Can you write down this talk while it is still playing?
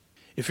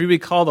If you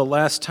recall, the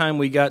last time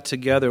we got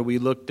together, we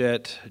looked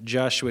at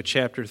Joshua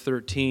chapter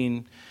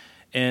 13,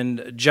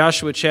 and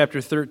Joshua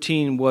chapter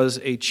 13 was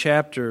a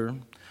chapter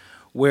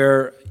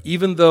where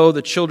even though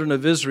the children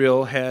of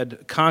Israel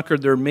had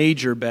conquered their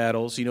major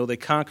battles, they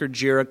conquered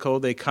Jericho,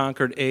 they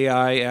conquered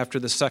Ai after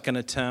the second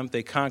attempt,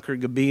 they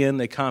conquered Gibeon,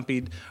 they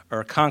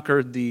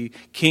conquered the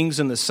kings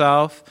in the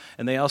south,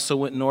 and they also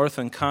went north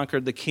and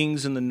conquered the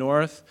kings in the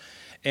north.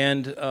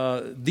 And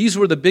these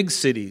were the big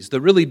cities,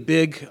 the really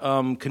big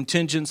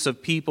contingents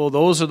of people.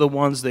 Those are the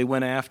ones they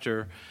went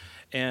after.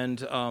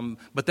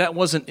 But that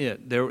wasn't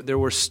it. There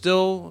were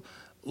still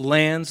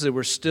lands, there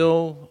were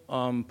still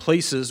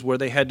places where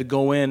they had to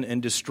go in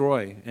and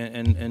destroy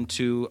and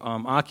to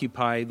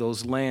occupy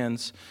those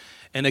lands.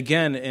 And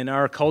again, in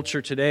our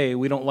culture today,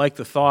 we don't like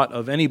the thought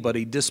of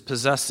anybody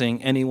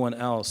dispossessing anyone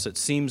else. It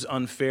seems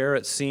unfair.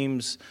 It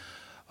seems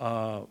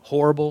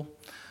horrible.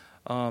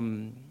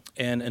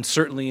 And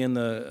certainly in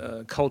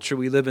the culture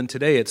we live in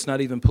today, it's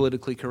not even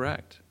politically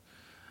correct.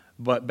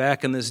 But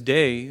back in this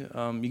day,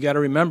 you got to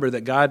remember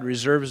that God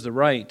reserves the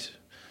right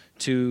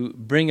to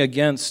bring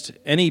against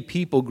any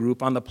people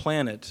group on the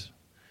planet.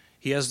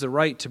 He has the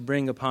right to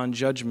bring upon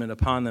judgment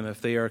upon them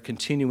if they are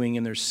continuing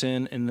in their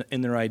sin,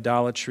 in their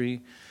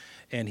idolatry,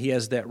 and He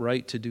has that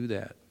right to do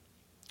that.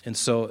 And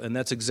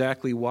that's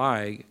exactly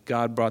why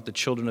God brought the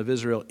children of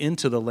Israel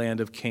into the land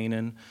of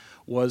Canaan,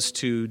 was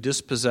to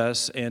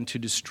dispossess and to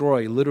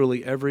destroy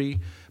literally every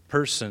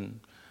person,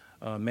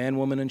 man,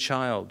 woman, and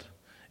child,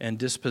 and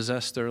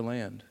dispossess their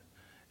land.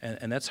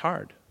 And that's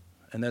hard,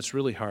 and that's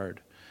really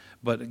hard.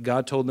 But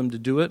God told them to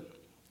do it,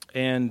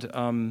 and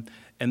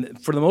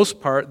for the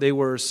most part, they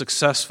were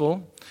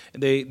successful.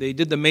 They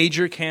did the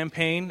major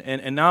campaign,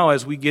 and now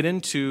as we get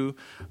into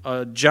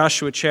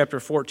Joshua chapter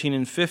 14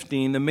 and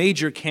 15, the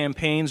major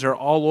campaigns are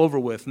all over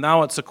with.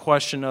 Now it's a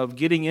question of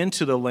getting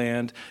into the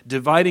land,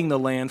 dividing the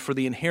land for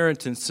the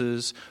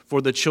inheritances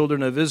for the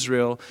children of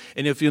Israel.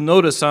 And if you'll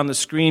notice on the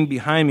screen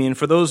behind me, and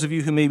for those of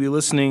you who may be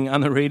listening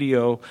on the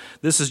radio,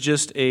 this is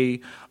just a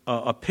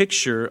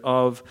picture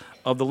of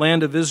the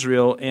land of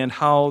Israel and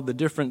how the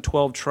different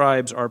 12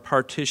 tribes are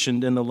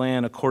partitioned in the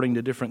land according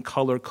to different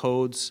color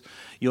codes.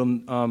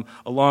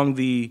 Along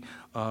the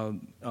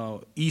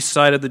east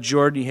side of the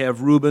Jordan, you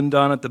have Reuben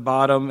down at the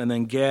bottom, and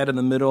then Gad in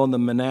the middle, and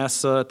then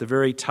Manasseh at the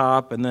very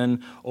top, and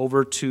then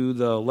over to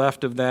the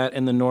left of that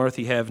in the north,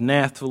 you have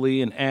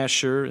Naphtali and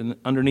Asher, and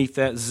underneath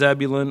that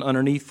Zebulun,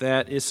 underneath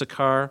that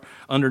Issachar,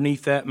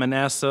 underneath that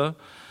Manasseh,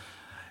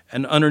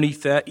 and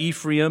underneath that,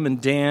 Ephraim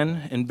and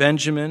Dan and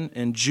Benjamin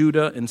and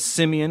Judah and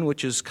Simeon,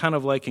 which is kind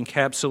of like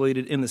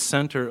encapsulated in the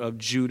center of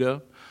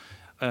Judah.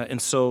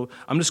 And so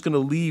I'm just going to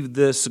leave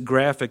this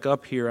graphic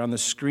up here on the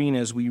screen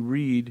as we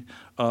read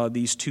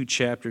these two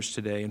chapters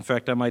today. In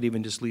fact, I might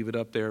even just leave it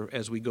up there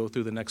as we go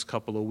through the next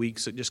couple of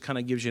weeks. It just kind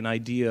of gives you an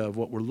idea of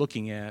what we're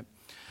looking at.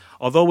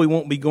 Although we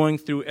won't be going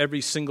through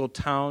every single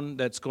town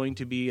that's going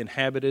to be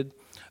inhabited,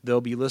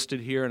 they'll be listed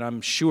here, and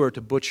I'm sure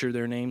to butcher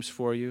their names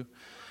for you.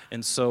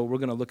 And so we're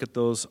going to look at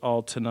those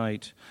all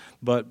tonight.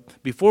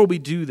 But before we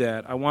do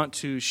that, I want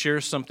to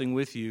share something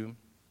with you.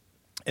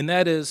 And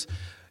that is,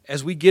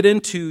 as we get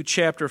into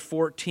chapter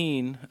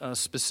 14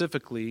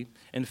 specifically,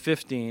 and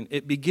 15,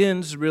 it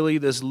begins really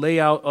this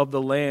layout of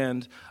the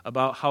land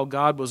about how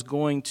God was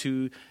going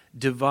to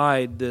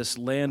divide this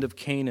land of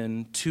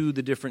Canaan to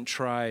the different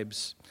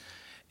tribes.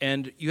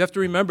 And you have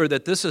to remember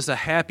that this is a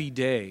happy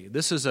day.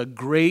 This is a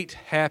great,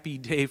 happy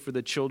day for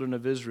the children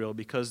of Israel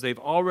because they've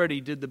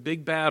already did the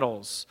big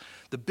battles.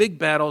 The big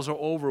battles are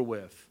over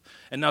with.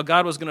 And now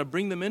God was going to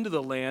bring them into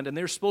the land, and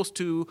they're supposed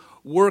to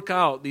work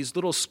out these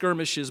little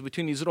skirmishes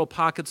between these little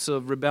pockets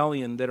of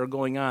rebellion that are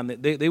going on.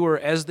 They were,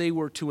 as they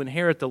were to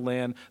inherit the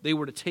land, they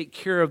were to take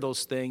care of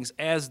those things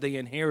as they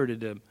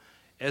inherited them,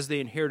 as they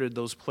inherited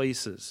those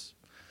places.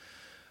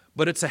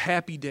 But it's a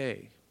happy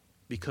day,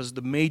 because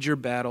the major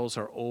battles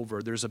are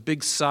over. There's a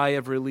big sigh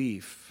of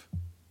relief.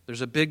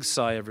 There's a big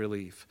sigh of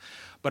relief.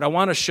 But I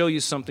want to show you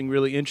something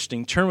really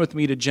interesting. Turn with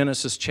me to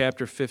Genesis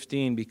chapter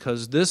 15,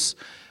 because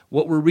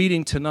what we're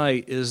reading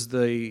tonight is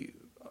the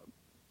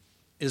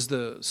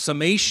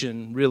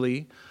summation,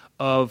 really,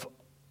 of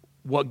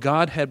what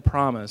God had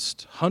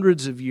promised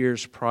hundreds of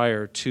years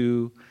prior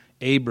to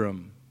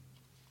Abram.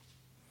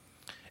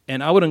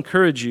 And I would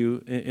encourage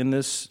you in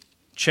this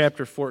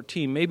chapter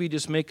 14, maybe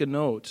just make a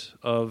note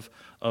of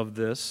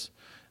this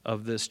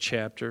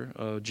chapter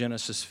of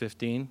Genesis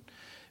 15,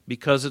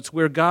 because it's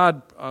where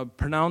God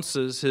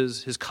pronounces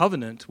his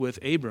covenant with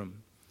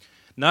Abram.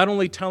 Not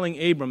only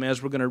telling Abram,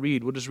 as we're going to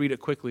read, we'll just read it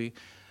quickly,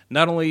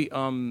 not only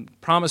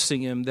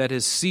promising him that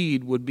his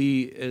seed would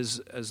be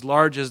as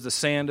large as the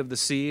sand of the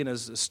sea, and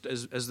as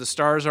the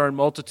stars are in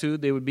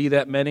multitude, they would be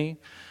that many,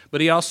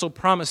 but he also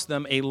promised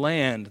them a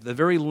land, the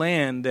very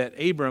land that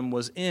Abram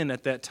was in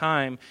at that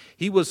time.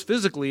 He was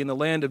physically in the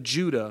land of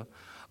Judah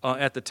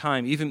at the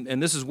time,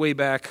 and this is way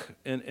back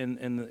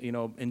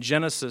in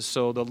Genesis,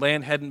 so the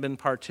land hadn't been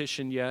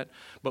partitioned yet.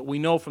 But we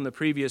know from the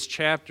previous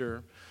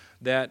chapter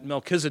that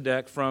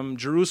Melchizedek from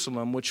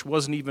Jerusalem, which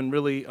wasn't even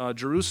really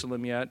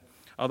Jerusalem yet,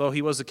 although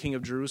he was the king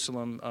of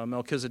Jerusalem,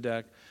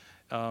 Melchizedek,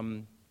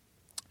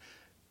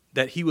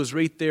 that he was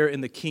right there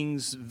in the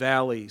King's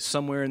Valley,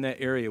 somewhere in that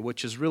area,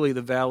 which is really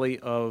the valley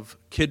of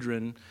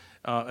Kidron.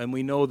 And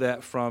we know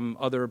that from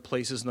other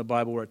places in the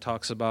Bible where it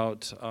talks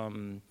about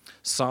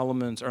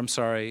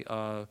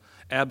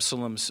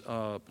Absalom's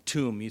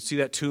tomb. You see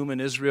that tomb in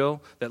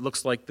Israel that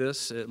looks like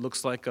this? It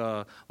looks like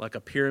a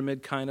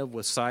pyramid kind of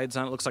with sides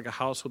on it. It looks like a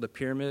house with a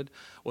pyramid.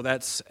 Well,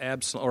 that's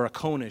Absalom, or a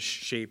conish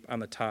shape on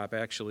the top,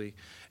 actually.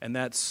 And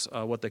that's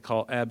what they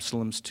call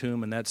Absalom's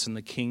tomb, and that's in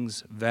the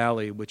King's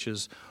Valley, which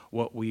is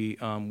what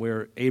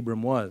where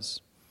Abram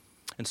was.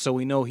 And so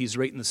we know he's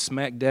right in the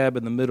smack dab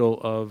in the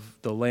middle of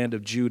the land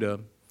of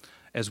Judah,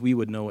 as we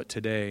would know it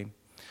today.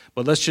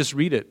 But let's just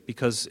read it,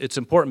 because it's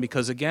important,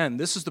 because again,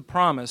 this is the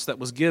promise that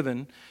was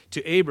given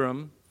to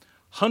Abram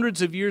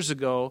hundreds of years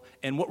ago,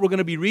 and what we're going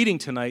to be reading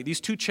tonight, these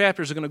 2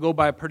 chapters are going to go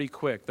by pretty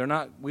quick.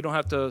 We don't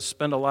have to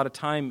spend a lot of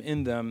time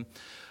in them,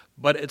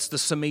 but it's the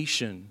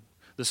summation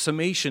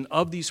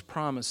of these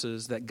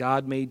promises that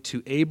God made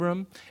to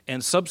Abram,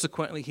 and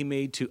subsequently he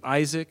made to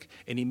Isaac,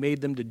 and he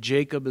made them to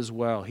Jacob as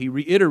well. He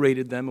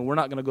reiterated them, and we're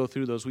not going to go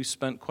through those. We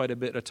spent quite a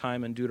bit of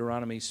time in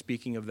Deuteronomy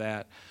speaking of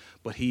that.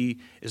 But he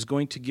is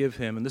going to give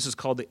him, and this is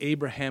called the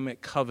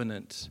Abrahamic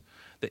covenant.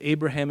 The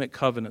Abrahamic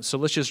covenant. So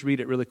let's just read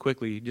it really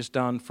quickly, just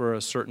down for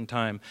a certain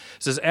time.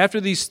 It says, "After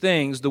these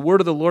things, the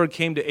word of the Lord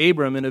came to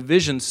Abram in a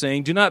vision,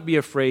 saying, 'Do not be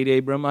afraid,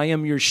 Abram. I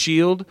am your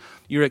shield,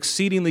 your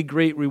exceedingly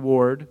great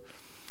reward.'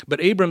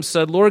 But Abram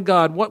said, 'Lord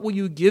God, what will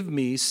you give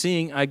me,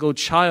 seeing I go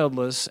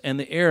childless, and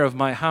the heir of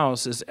my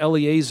house is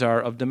Eleazar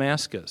of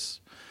Damascus?'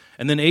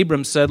 And then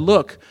Abram said,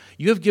 'Look,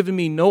 you have given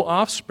me no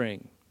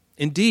offspring.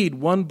 Indeed,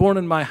 one born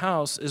in my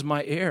house is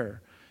my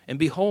heir.' And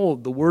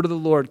behold, the word of the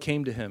Lord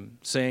came to him,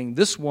 saying,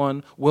 'This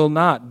one will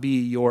not be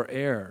your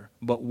heir,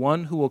 but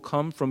one who will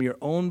come from your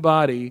own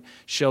body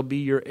shall be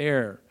your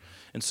heir.'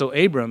 And so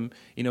Abram,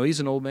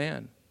 he's an old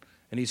man,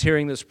 and he's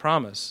hearing this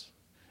promise.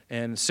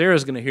 And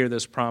Sarah's going to hear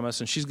this promise,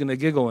 and she's going to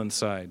giggle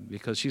inside,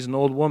 because she's an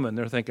old woman.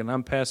 They're thinking,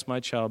 'I'm past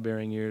my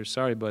childbearing years.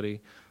 Sorry,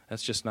 buddy,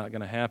 that's just not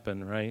going to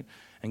happen,' right?"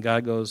 And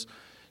God goes,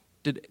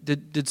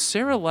 Did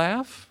Sarah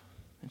laugh?"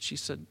 And she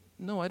said,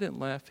 "No, I didn't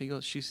laugh." He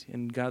goes,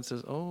 and God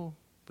says, "Oh,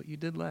 but you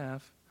did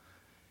laugh.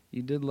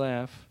 You did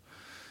laugh."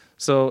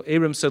 So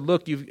Abram said,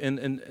 "Look,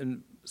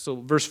 so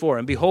verse 4,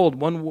 and behold,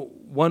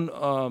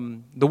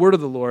 the word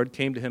of the Lord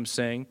came to him,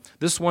 saying,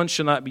 'This one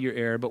shall not be your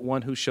heir, but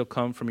one who shall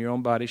come from your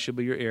own body shall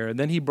be your heir.' And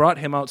then he brought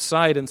him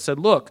outside and said,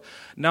 'Look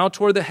now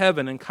toward the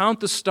heaven and count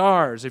the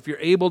stars, if you're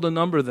able to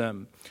number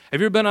them.'" Have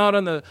you ever been out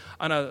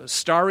on a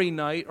starry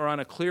night or on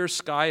a clear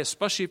sky,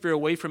 especially if you're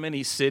away from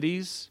any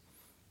cities?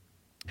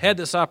 Had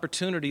this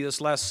opportunity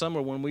this last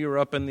summer when we were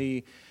up in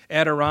the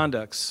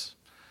Adirondacks,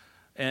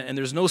 and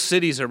there's no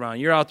cities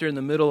around. You're out there in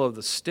the middle of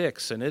the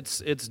sticks, and it's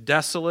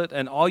desolate,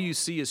 and all you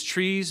see is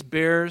trees,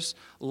 bears,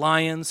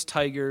 lions,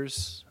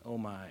 tigers. Oh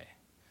my.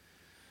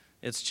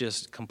 It's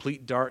just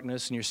complete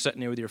darkness, and you're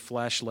sitting there with your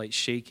flashlight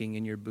shaking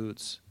in your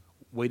boots,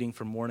 waiting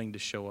for morning to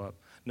show up.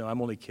 No,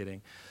 I'm only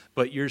kidding.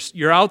 But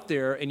you're out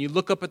there, and you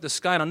look up at the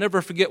sky, and I'll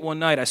never forget one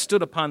night, I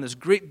stood upon this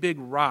great big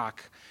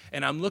rock,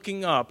 and I'm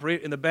looking up right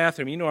in the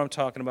bathroom. You know what I'm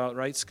talking about,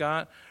 right,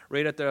 Scott?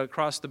 Right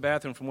across the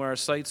bathroom from where our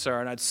sites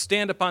are. And I'd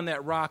stand up on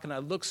that rock, and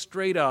I'd look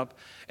straight up,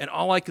 and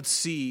all I could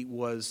see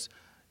was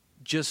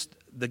just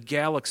the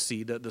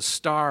galaxy, the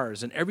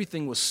stars, and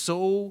everything was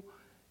so,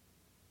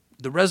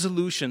 the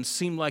resolution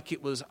seemed like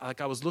it was,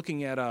 like I was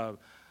looking at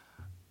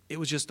it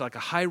was just like a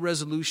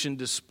high-resolution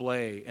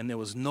display, and there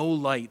was no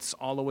lights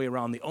all the way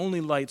around. The only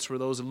lights were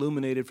those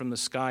illuminated from the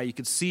sky. You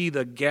could see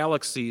the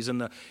galaxies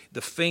and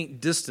the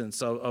faint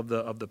distance of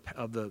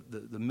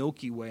the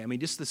Milky Way. I mean,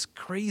 just this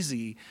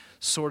crazy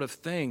sort of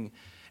thing.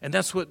 And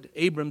that's what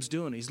Abram's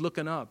doing. He's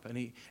looking up,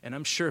 and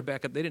I'm sure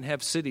back up, they didn't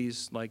have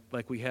cities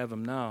like we have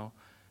them now.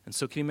 And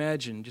so can you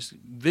imagine, just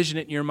vision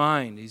it in your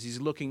mind.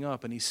 He's looking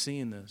up, and he's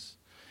seeing this.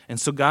 And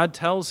so God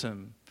tells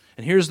him,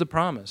 and here's the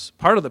promise,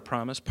 part of the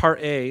promise, part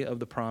A of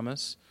the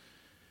promise.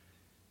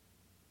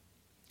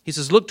 He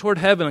says, "Look toward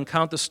heaven and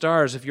count the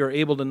stars if you are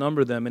able to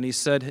number them." And he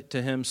said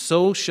to him,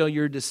 "So shall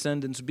your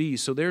descendants be."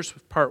 So there's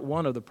part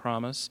 1 of the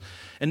promise.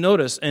 And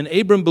notice, and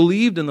Abram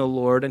believed in the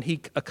Lord, and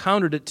he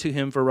accounted it to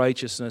him for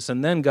righteousness.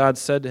 And then God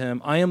said to him,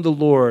 "I am the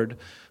Lord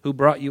who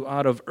brought you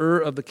out of Ur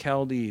of the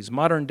Chaldees,"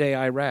 modern day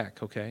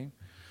Iraq, okay?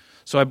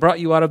 "So I brought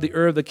you out of the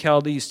Ur of the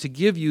Chaldees to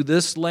give you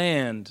this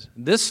land,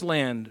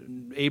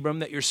 Abram,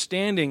 that you're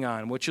standing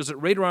on," which is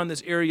right around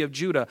this area of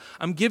Judah.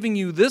 "I'm giving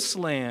you this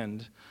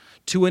land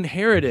to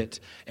inherit it."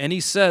 And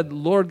he said,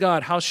 "Lord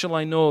God, how shall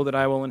I know that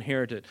I will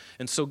inherit it?"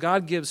 And so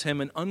God gives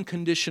him an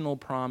unconditional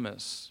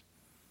promise.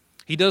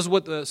 He does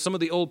what some of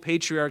the old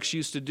patriarchs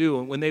used to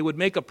do. When they would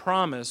make a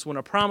promise, when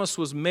a promise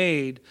was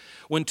made,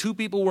 when 2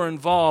 people were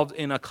involved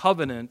in a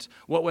covenant,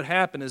 what would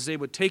happen is they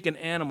would take an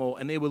animal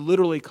and they would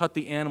literally cut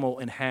the animal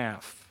in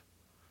half.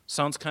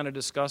 Sounds kind of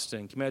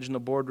disgusting. Can you imagine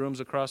the boardrooms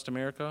across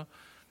America?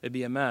 It'd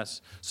be a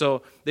mess.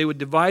 So they would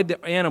divide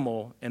the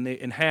animal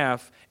in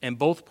half, and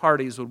both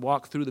parties would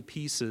walk through the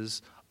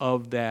pieces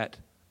of that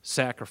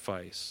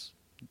sacrifice.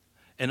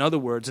 In other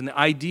words, and the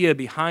idea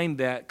behind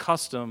that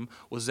custom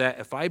was that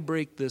if I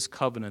break this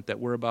covenant that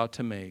we're about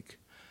to make,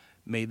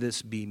 may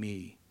this be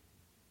me.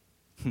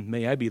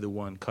 May I be the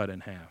one cut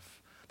in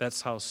half.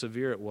 That's how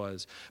severe it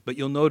was. But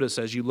you'll notice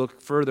as you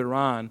look further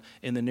on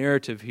in the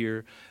narrative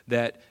here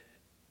that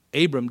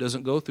Abram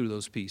doesn't go through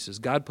those pieces.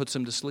 God puts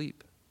him to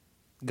sleep.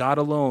 God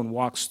alone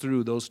walks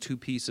through those two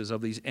pieces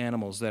of these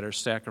animals that are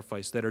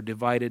sacrificed, that are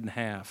divided in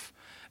half.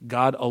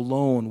 God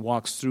alone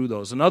walks through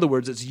those. In other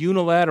words, it's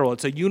unilateral.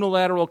 It's a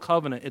unilateral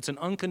covenant. It's an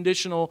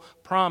unconditional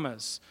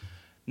promise,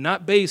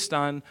 not based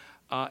on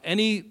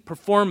any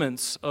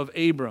performance of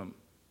Abram.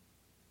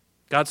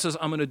 God says,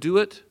 I'm going to do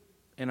it,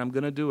 and I'm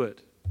going to do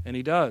it. And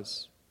he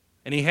does.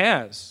 And he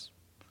has.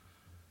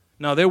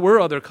 Now, there were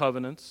other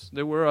covenants.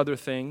 There were other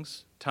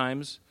things,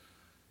 times,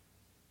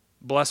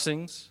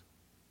 blessings.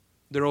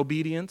 Their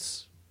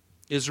obedience,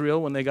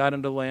 Israel, when they got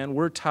into the land,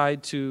 were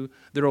tied to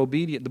their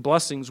obedience. The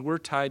blessings were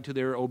tied to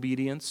their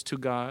obedience to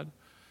God.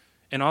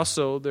 And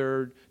also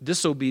their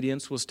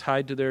disobedience was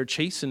tied to their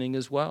chastening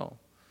as well.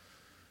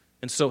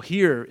 And so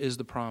here is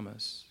the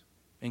promise.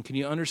 And can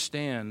you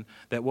understand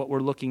that what we're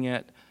looking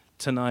at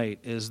tonight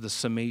is the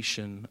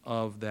summation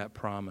of that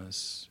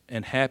promise?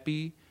 And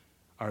happy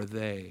are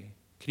they.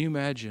 Can you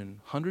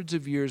imagine? Hundreds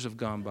of years have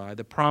gone by.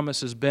 The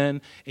promise has been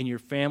in your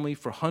family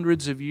for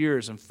hundreds of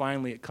years, and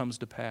finally it comes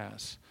to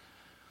pass.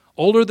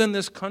 Older than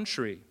this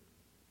country.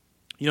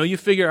 You know, you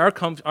figure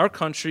our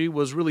country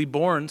was really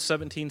born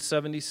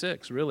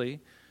 1776,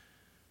 really.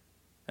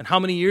 And how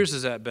many years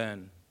has that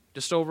been?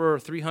 Just over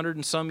 300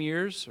 and some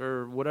years,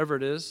 or whatever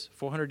it is,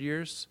 400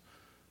 years?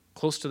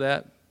 Close to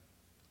that?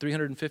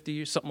 350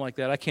 years? Something like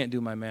that. I can't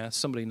do my math.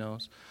 Somebody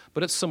knows.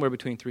 But it's somewhere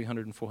between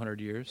 300 and 400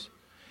 years.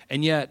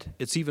 And yet,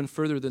 it's even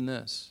further than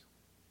this.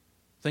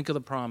 Think of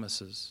the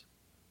promises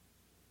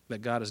that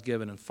God has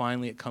given, and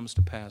finally it comes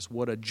to pass.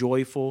 What a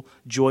joyful,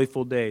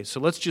 joyful day.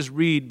 So let's just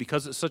read,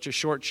 because it's such a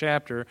short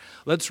chapter,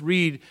 let's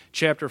read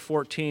chapter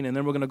 14, and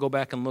then we're going to go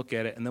back and look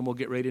at it, and then we'll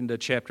get right into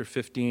chapter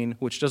 15,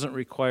 which doesn't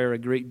require a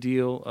great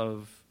deal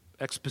of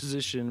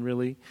exposition,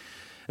 really.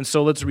 And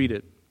so let's read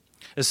it.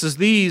 It says,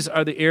 these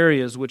are the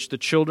areas which the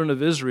children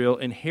of Israel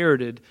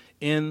inherited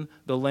in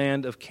the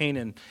land of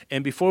Canaan.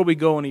 And before we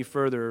go any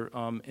further,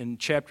 in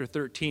chapter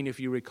 13, if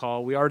you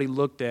recall, we already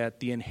looked at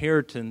the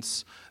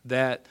inheritance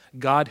that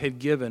God had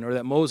given, or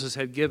that Moses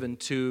had given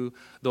to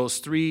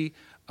those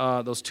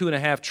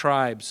 2.5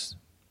 tribes,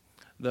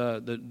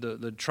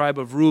 the tribe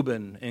of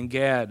Reuben and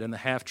Gad and the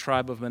half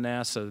tribe of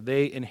Manasseh.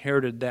 They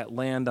inherited that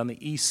land on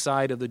the east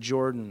side of the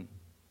Jordan.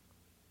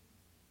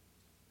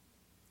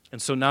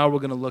 And so now we're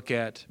going to look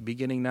at,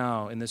 beginning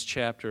now in this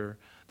chapter,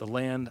 the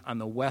land on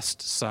the west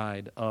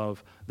side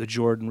of the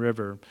Jordan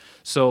River.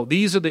 So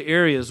these are the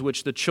areas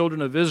which the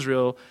children of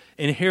Israel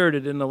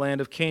inherited in the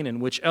land of Canaan,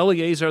 which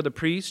Eleazar the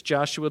priest,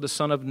 Joshua the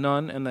son of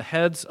Nun, and the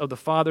heads of the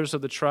fathers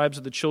of the tribes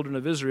of the children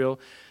of Israel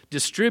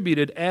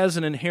distributed as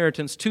an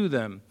inheritance to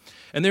them.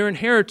 And their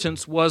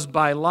inheritance was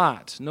by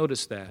lot.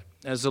 Notice that.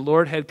 As the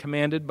Lord had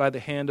commanded by the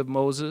hand of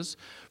Moses,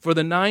 for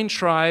the 9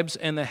 tribes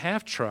and the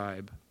half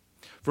tribe.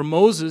 For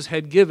Moses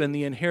had given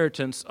the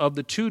inheritance of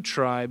the 2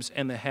 tribes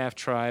and the half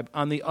tribe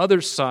on the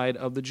other side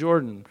of the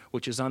Jordan,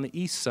 which is on the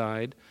east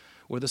side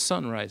where the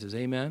sun rises.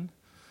 Amen?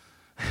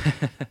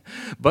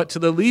 But to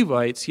the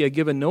Levites he had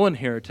given no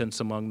inheritance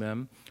among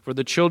them, for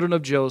the children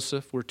of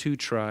Joseph were 2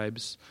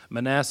 tribes,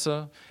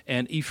 Manasseh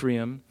and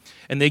Ephraim,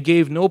 and they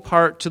gave no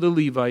part to the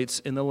Levites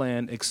in the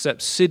land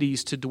except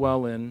cities to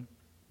dwell in,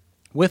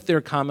 with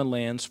their common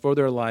lands for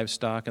their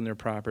livestock and their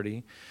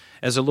property,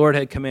 as the Lord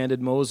had commanded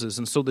Moses.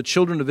 And so the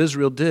children of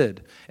Israel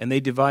did, and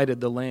they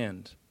divided the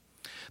land.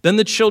 Then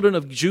the children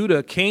of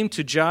Judah came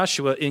to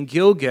Joshua in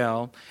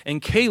Gilgal, and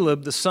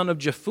Caleb, the son of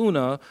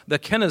Jephunneh, the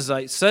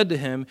Kenizzite, said to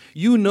him,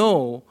 You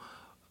know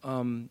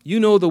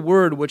the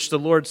word which the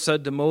Lord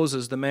said to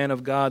Moses, the man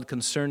of God,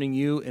 concerning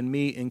you and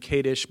me in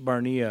Kadesh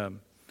Barnea.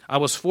 I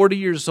was 40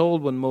 years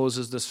old when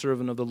Moses, the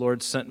servant of the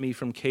Lord, sent me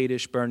from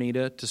Kadesh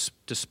Barnea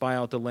to spy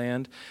out the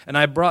land, and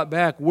I brought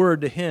back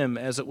word to him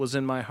as it was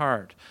in my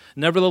heart.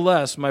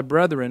 Nevertheless, my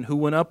brethren who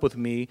went up with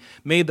me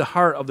made the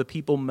heart of the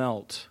people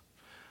melt.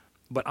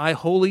 But I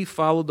wholly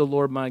followed the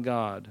Lord my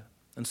God.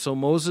 And so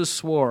Moses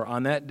swore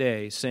on that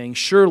day, saying,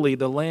 Surely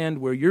the land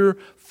where your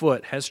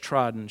foot has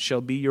trodden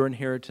shall be your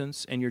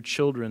inheritance and your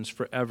children's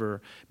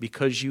forever,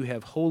 because you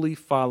have wholly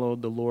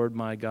followed the Lord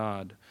my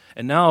God.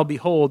 And now,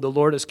 behold, the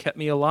Lord has kept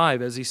me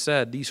alive, as he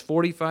said, these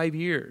 45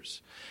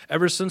 years,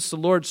 ever since the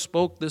Lord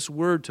spoke this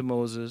word to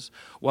Moses,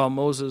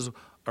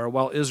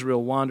 while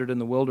Israel wandered in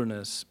the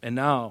wilderness. And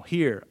now,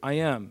 here I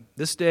am,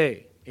 this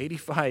day,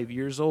 85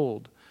 years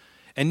old.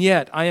 And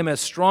yet I am as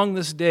strong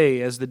this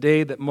day as the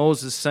day that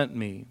Moses sent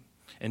me.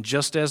 And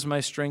just as my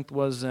strength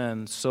was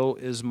then, so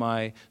is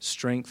my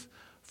strength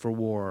for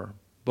war,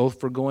 both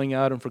for going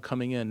out and for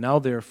coming in. Now,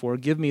 therefore,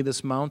 give me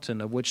this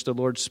mountain of which the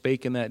Lord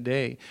spake in that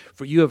day.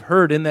 For you have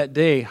heard in that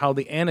day how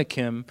the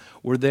Anakim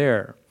were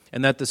there,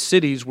 and that the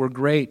cities were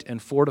great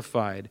and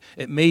fortified.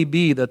 It may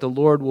be that the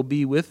Lord will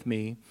be with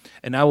me,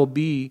 and I will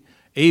be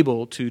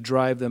able to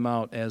drive them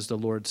out, as the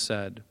Lord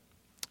said.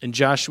 And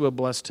Joshua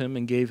blessed him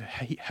and gave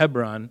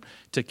Hebron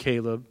to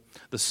Caleb,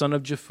 the son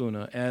of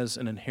Jephunneh, as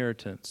an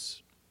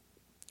inheritance.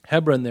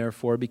 Hebron,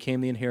 therefore,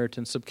 became the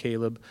inheritance of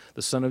Caleb,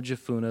 the son of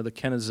Jephunneh, the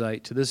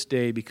Kenizzite, to this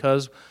day,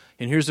 because,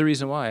 and here's the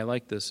reason why I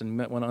like this and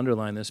want to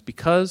underline this,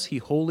 because he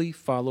wholly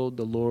followed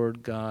the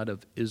Lord God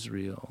of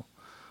Israel.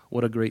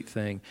 What a great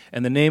thing.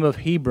 And the name of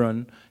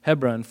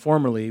Hebron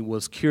formerly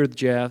was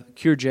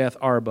Kirjath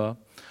Arba.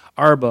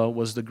 Arba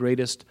was the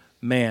greatest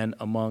man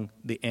among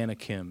the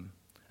Anakim.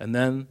 And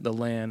then the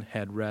land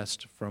had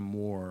rest from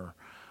war.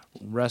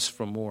 Rest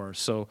from war.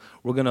 So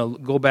we're going to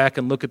go back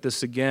and look at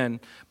this again,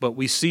 but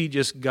we see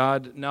just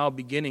God now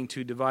beginning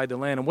to divide the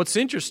land. And what's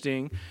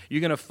interesting,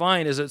 you're going to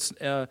find is it's,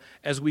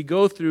 as we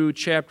go through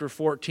chapter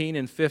 14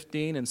 and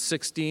 15 and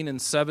 16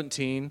 and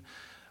 17,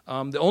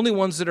 the only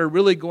ones that are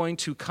really going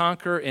to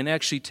conquer and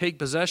actually take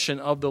possession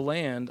of the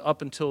land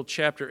up until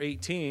chapter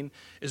 18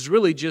 is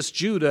really just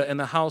Judah and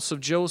the house of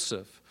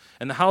Joseph.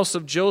 And the house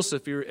of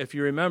Joseph, if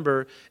you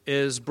remember,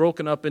 is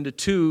broken up into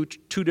two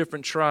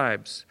different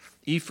tribes,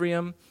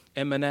 Ephraim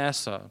and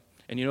Manasseh.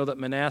 And you know that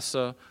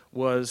Manasseh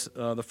was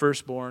the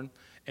firstborn,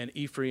 and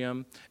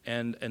Ephraim,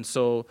 and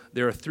so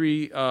there are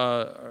three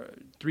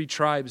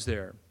tribes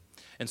there.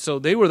 And so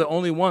they were the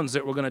only ones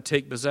that were going to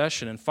take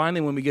possession. And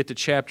finally, when we get to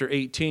chapter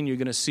 18, you're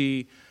going to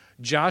see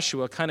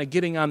Joshua kind of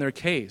getting on their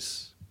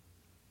case,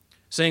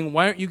 saying,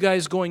 why aren't you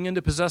guys going in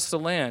to possess the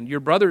land? Your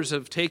brothers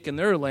have taken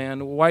their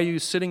land. Why are you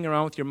sitting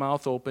around with your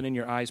mouth open and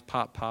your eyes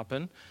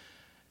popping?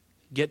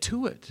 Get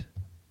to it.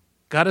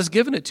 God has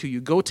given it to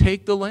you. Go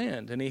take the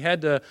land. And he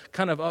had to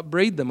kind of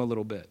upbraid them a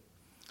little bit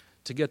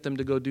to get them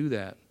to go do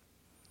that.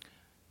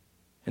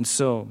 And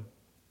so,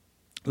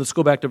 let's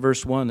go back to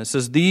verse 1. It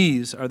says,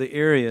 these are the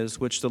areas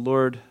which the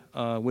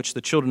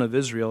children of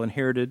Israel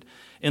inherited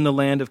in the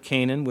land of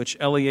Canaan, which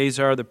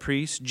Eleazar the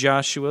priest,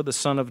 Joshua the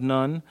son of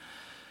Nun,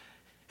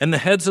 and the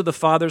heads of the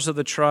fathers of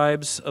the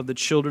tribes of the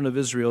children of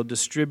Israel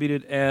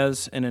distributed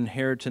as an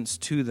inheritance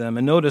to them.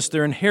 And notice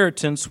their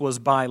inheritance was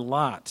by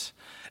lot,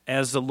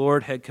 as the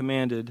Lord had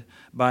commanded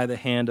by the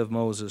hand of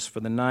Moses, for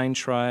the 9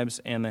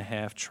 tribes and the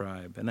half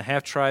tribe. And the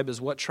half tribe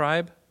is what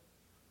tribe?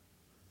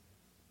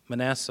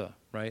 Manasseh,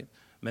 right?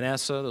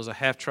 Manasseh, there was a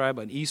half tribe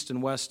on east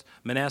and west.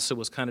 Manasseh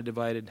was kind of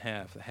divided in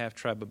half, the half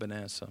tribe of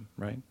Manasseh,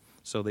 right?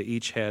 So they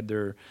each had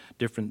their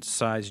different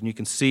sides. And you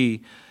can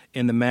see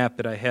in the map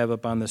that I have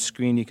up on the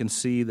screen, you can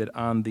see that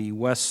on the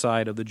west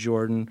side of the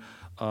Jordan,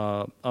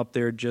 up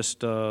there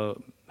just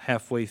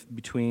halfway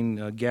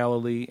between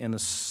Galilee and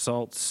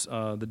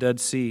the Dead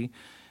Sea,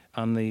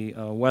 on the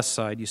west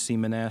side you see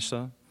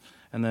Manasseh.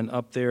 And then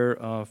up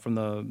there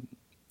on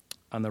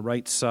the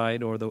right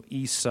side or the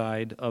east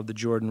side of the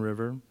Jordan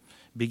River,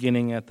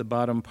 beginning at the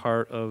bottom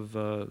part of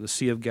the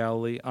Sea of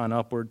Galilee on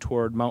upward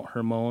toward Mount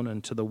Hermon,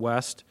 and to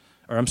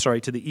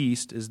the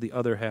east is the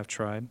other half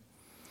tribe.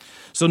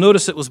 So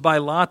notice it was by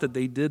lot that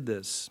they did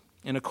this.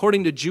 And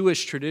according to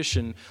Jewish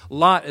tradition,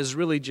 lot is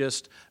really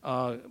just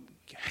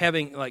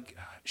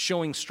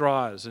showing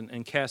straws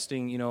and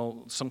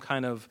casting, some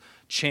kind of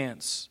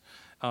chance.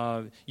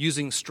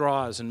 Using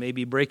straws and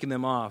maybe breaking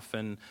them off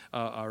and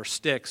or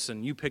sticks,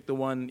 and you pick the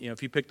one,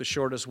 if you pick the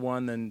shortest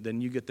one,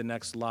 then you get the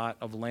next lot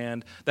of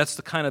land. That's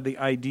the kind of the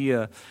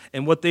idea.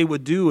 And what they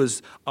would do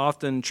is,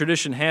 often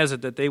tradition has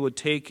it that they would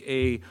take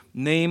a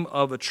name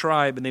of a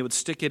tribe and they would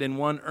stick it in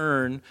one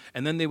urn,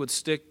 and then they would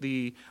stick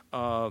the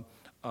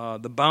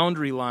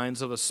boundary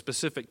lines of a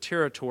specific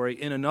territory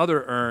in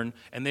another urn,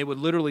 and they would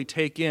literally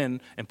take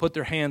in and put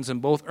their hands in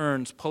both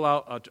urns, pull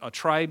out a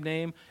tribe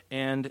name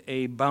and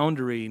a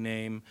boundary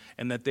name,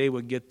 and that they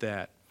would get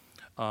that.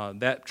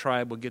 That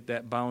tribe would get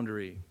that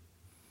boundary.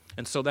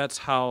 And so that's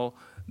how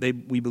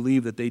we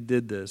believe that they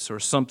did this, or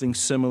something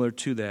similar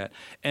to that.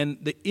 And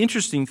the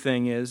interesting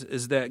thing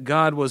is that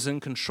God was in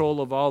control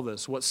of all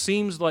this. What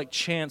seems like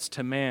chance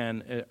to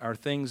man are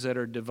things that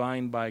are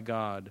divine by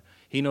God.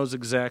 He knows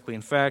exactly.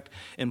 In fact,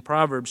 in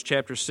Proverbs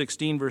chapter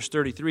 16, verse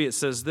 33, it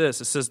says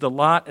this. It says, the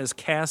lot is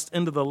cast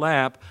into the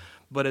lap,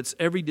 but its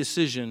every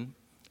decision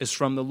is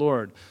from the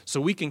Lord.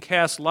 So we can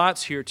cast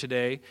lots here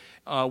today.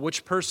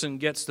 Which person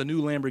gets the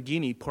new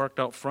Lamborghini parked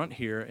out front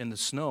here in the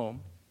snow?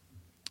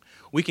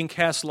 We can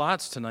cast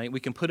lots tonight. We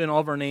can put in all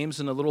of our names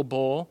in a little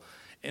bowl,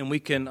 and we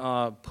can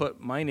put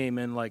my name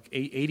in like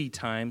 80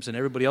 times, and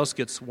everybody else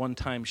gets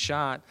one-time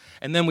shot.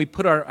 And then we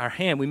put our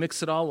hand, we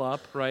mix it all up,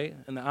 right?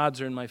 And the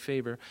odds are in my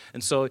favor.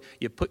 And so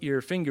you put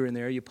your finger in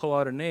there, you pull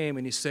out a name,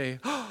 and you say,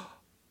 oh,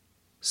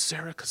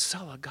 Sarah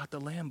Casella got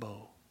the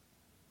Lambo.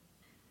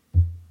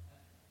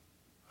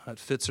 It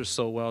fits her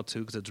so well, too,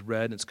 because it's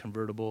red and it's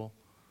convertible.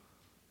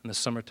 In the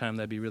summertime,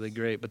 that'd be really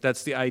great. But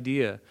that's the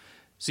idea.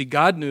 See,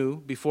 God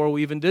knew before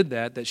we even did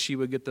that she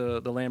would get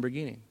the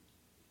Lamborghini.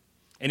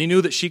 And he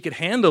knew that she could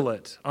handle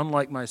it.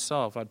 Unlike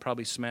myself, I'd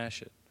probably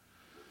smash it.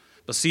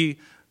 But see,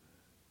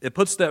 it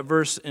puts that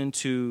verse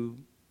into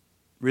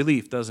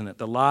relief, doesn't it?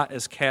 The lot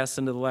is cast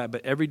into the lap,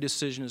 but every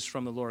decision is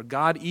from the Lord.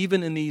 God,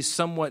 even in these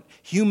somewhat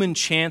human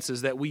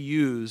chances that we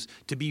use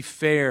to be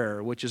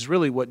fair, which is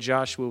really what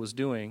Joshua was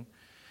doing,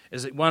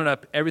 is it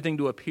wanted everything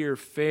to appear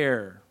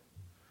fair.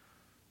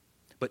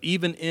 But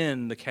even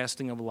in the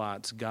casting of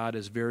lots, God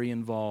is very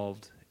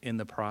involved in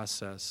the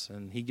process,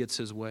 and he gets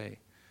his way.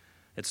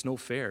 It's no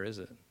fair, is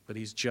it? But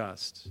he's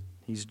just.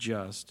 He's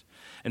just.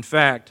 In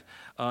fact,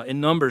 in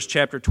Numbers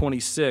chapter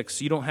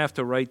 26, you don't have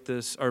to write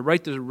this, or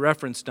write the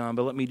reference down,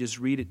 but let me just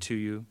read it to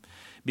you,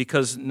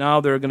 because now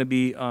they're going to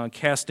be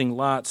casting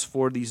lots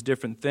for these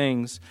different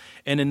things.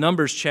 And in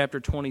Numbers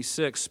chapter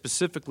 26,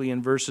 specifically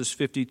in verses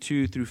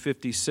 52 through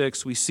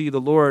 56, we see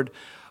the Lord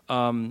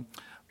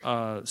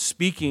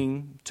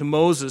speaking to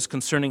Moses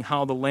concerning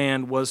how the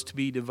land was to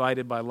be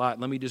divided by lot.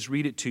 Let me just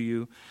read it to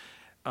you.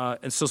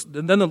 And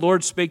then the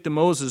Lord spake to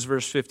Moses,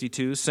 verse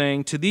 52,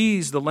 saying, To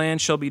these the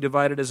land shall be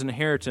divided as an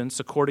inheritance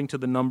according to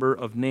the number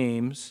of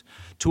names.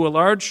 To a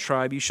large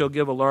tribe you shall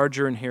give a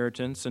larger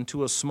inheritance, and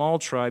to a small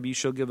tribe you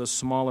shall give a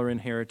smaller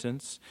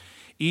inheritance.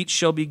 Each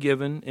shall be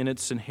given in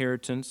its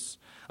inheritance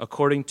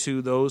according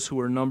to those who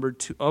are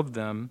numbered of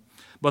them.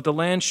 But the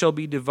land shall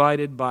be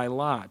divided by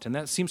lot. And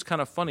that seems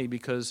kind of funny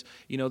because,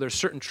 there's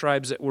certain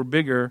tribes that were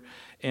bigger,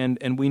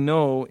 and we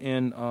know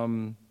in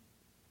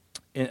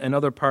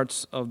other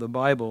parts of the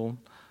Bible,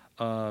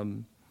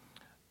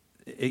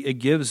 it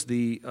gives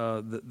the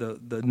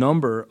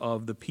number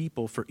of the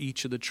people for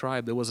each of the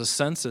tribe. There was a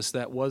census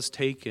that was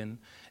taken,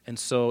 and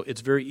so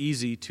it's very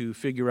easy to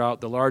figure out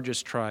the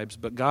largest tribes.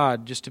 But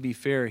God, just to be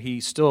fair,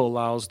 he still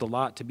allows the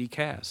lot to be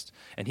cast,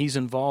 and he's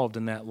involved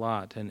in that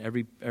lot. And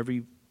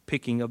every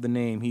picking of the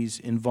name, he's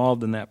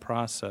involved in that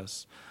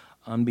process,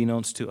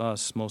 unbeknownst to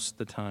us most of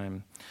the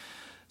time.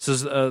 It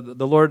says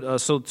the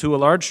Lord, so to a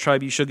large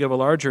tribe you shall give a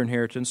larger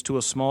inheritance, to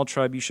a small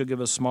tribe you shall give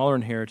a smaller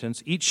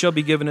inheritance. Each shall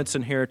be given its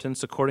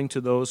inheritance according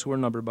to those who are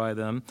numbered by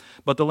them.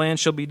 But the land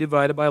shall be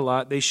divided by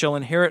lot. They shall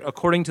inherit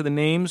according to the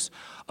names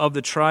of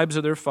the tribes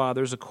of their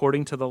fathers,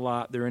 according to the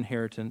lot their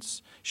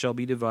inheritance shall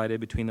be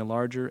divided between the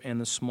larger and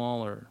the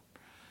smaller.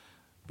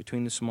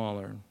 Between the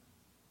smaller.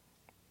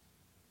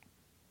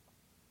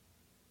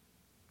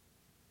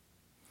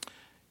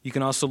 You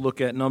can also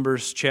look at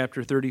Numbers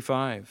chapter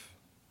 35.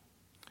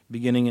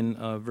 Beginning in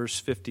verse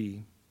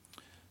 50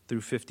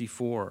 through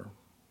 54.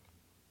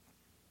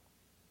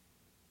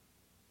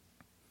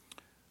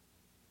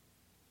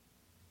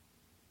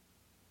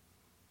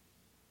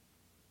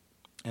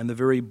 And the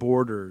very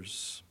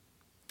borders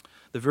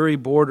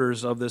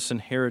of this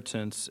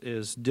inheritance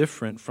is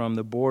different from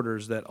the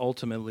borders that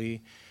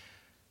ultimately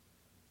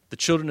the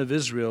children of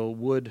Israel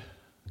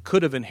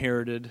could have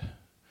inherited.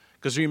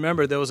 Because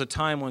remember, there was a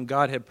time when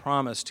God had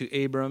promised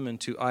to Abram and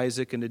to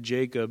Isaac and to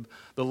Jacob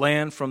the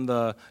land from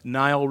the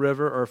Nile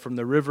River or from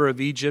the river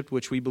of Egypt,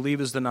 which we believe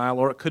is the Nile,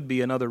 or it could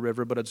be another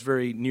river, but it's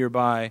very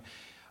nearby.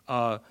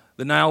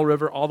 The Nile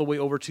River all the way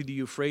over to the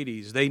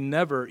Euphrates. They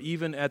never,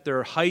 even at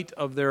their height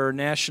of their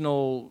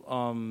national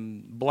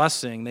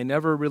blessing, they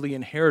never really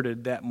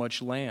inherited that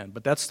much land.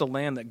 But that's the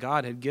land that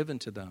God had given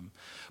to them.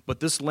 But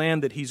this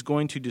land that he's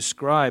going to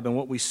describe, and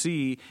what we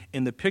see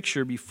in the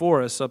picture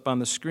before us up on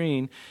the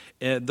screen,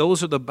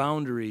 those are the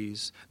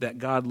boundaries that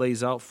God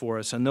lays out for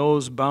us. And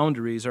those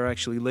boundaries are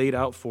actually laid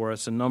out for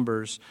us in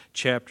Numbers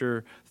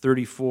chapter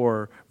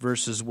 34,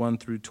 verses 1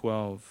 through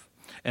 12.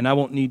 And I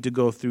won't need to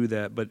go through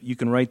that, but you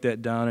can write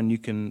that down and you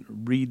can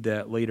read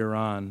that later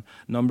on.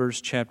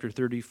 Numbers chapter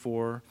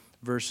 34,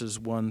 verses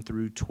 1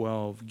 through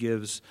 12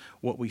 gives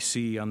what we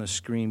see on the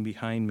screen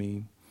behind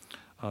me,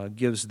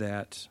 gives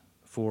that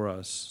for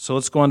us. So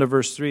let's go on to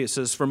verse 3. It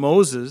says, For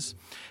Moses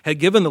had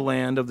given the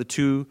land of the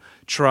 2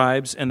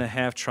 tribes and the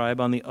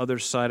half-tribe on the other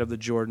side of the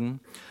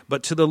Jordan,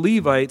 but to the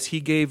Levites he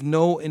gave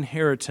no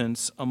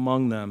inheritance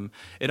among them.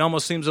 It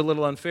almost seems a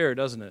little unfair,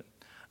 doesn't it?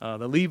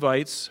 The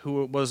Levites,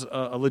 who was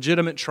a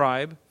legitimate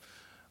tribe,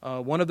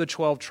 one of the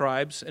 12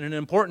 tribes, and an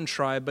important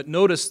tribe, but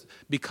notice,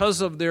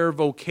 because of their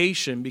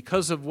vocation,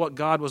 because of what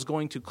God was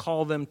going to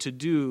call them to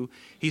do,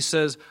 he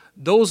says,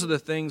 those are the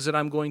things that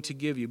I'm going to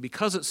give you.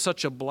 Because it's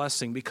such a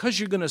blessing, because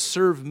you're going to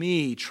serve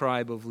me,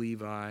 tribe of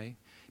Levi,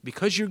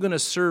 because you're going to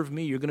serve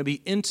me, you're going to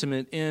be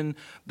intimate in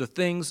the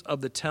things of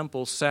the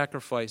temple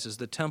sacrifices,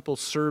 the temple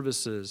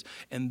services,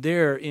 and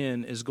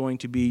therein is going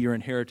to be your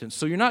inheritance.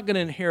 So you're not going to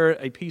inherit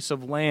a piece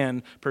of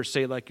land, per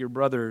se, like your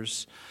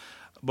brothers,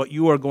 but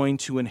you are going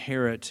to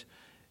inherit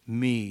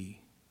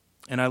me.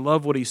 And I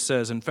love what he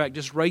says. In fact,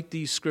 just write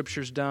these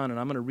scriptures down, and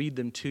I'm going to read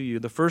them to you.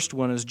 The first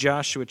one is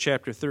Joshua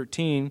chapter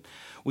 13.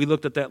 We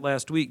looked at that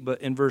last week,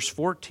 but in verse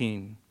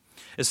 14,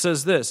 it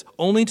says this,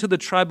 Only to the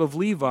tribe of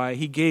Levi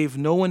he gave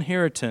no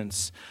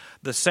inheritance.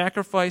 The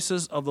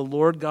sacrifices of the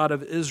Lord God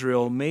of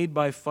Israel made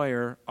by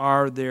fire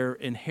are their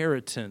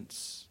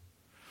inheritance.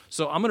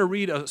 So I'm going to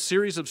read a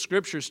series of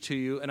scriptures to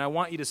you, and I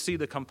want you to see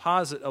the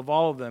composite of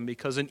all of them,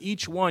 because in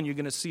each one you're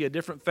going to see a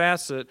different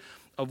facet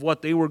of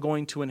what they were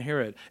going to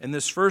inherit. In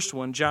this first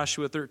one,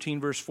 Joshua 13,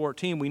 verse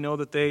 14, we know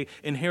that they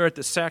inherit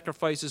the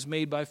sacrifices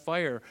made by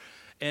fire.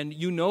 And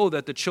you know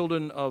that the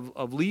children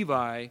of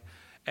Levi,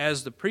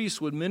 as the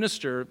priests would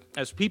minister,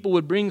 as people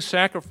would bring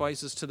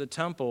sacrifices to the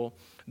temple,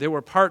 there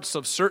were parts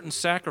of certain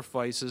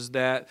sacrifices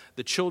that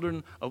the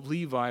children of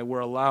Levi were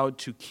allowed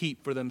to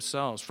keep for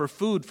themselves, for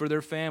food for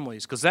their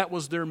families, because that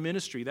was their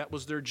ministry, that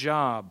was their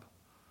job.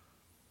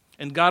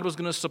 And God was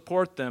going to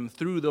support them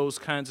through those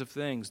kinds of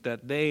things,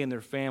 that they and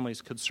their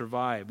families could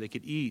survive, they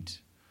could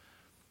eat.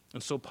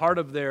 And so part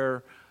of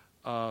their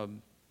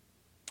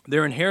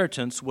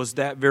inheritance was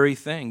that very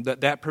thing,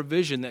 that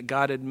provision that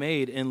God had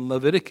made in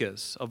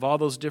Leviticus of all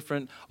those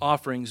different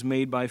offerings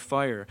made by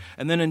fire.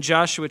 And then in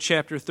Joshua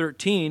chapter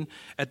 13,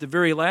 at the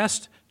very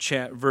last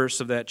verse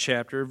of that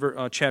chapter,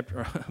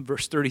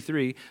 verse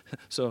 33,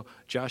 so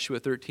Joshua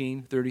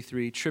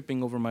 13:33,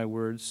 tripping over my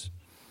words.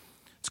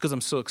 It's because I'm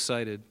so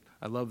excited.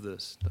 I love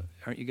this.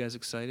 Aren't you guys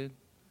excited?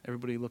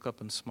 Everybody look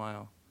up and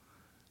smile.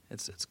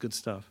 It's good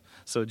stuff.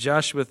 So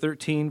Joshua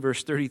 13,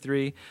 verse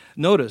 33,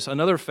 notice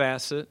another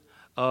facet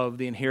of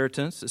the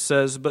inheritance. It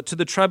says, "But to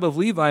the tribe of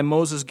Levi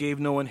Moses gave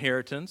no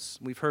inheritance."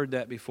 We've heard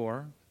that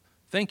before.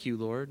 Thank you,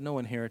 Lord, no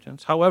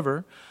inheritance.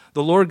 However,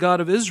 the Lord God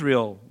of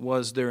Israel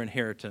was their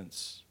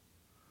inheritance.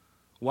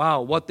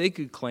 Wow, what they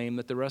could claim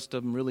that the rest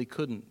of them really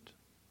couldn't.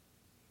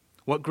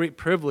 What great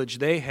privilege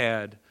they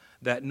had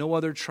that no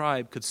other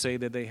tribe could say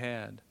that they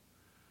had.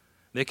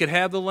 They could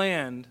have the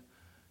land,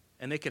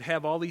 and they could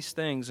have all these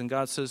things, and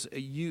God says,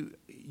 you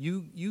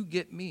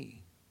get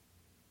me.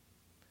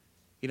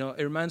 You know,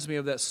 it reminds me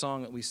of that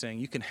song that we sang,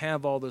 "You can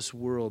have all this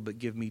world, but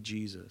give me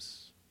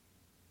Jesus."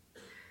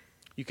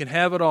 You can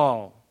have it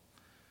all.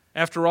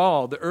 After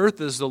all, the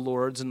earth is the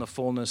Lord's and the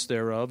fullness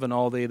thereof, and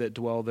all they that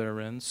dwell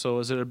therein. So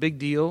is it a big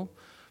deal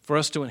for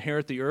us to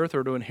inherit the earth,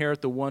 or to inherit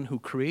the one who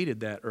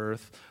created that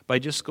earth by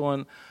just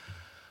going,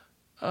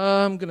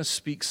 I'm going to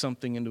speak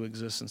something into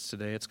existence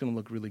today. It's going to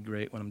look really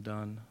great when I'm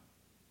done.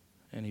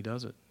 And he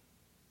does it.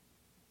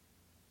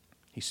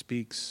 He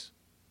speaks.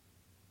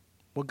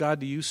 What God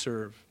do you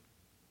serve?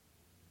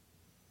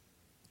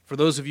 For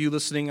those of you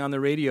listening on the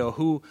radio,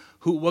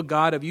 what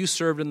God have you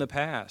served in the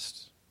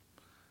past?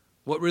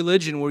 What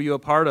religion were you a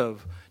part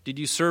of? Did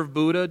you serve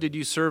Buddha? Did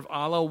you serve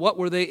Allah? What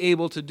were they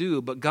able to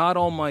do? But God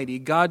Almighty,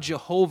 God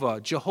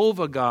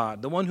Jehovah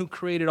God, the one who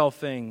created all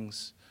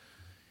things,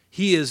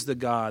 He is the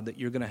God that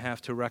you're going to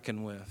have to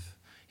reckon with.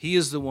 He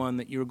is the one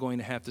that you're going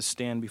to have to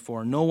stand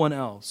before. No one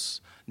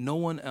else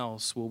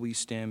will we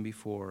stand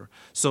before.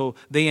 So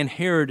they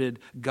inherited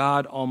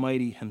God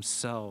Almighty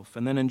Himself.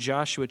 And then in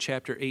Joshua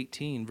chapter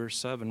 18, verse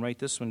 7, write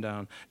this one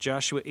down.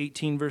 Joshua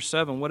 18, verse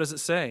 7, what does it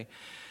say?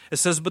 It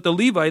says, "But the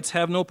Levites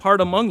have no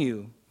part among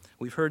you."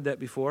 We've heard that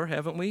before,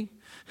 haven't we?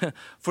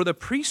 "For the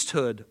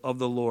priesthood of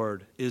the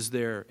Lord is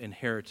their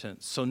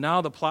inheritance." So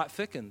now the plot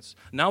thickens.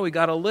 Now we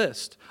got a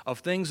list of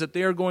things that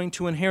they are going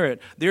to inherit.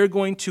 They're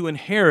going to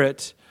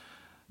inherit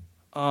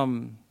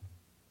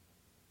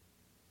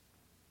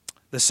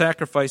the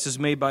sacrifices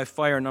made by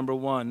fire, number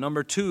one.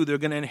 Number two, they're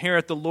going to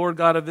inherit the Lord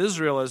God of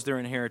Israel as their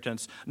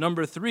inheritance.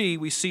 Number three,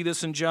 we see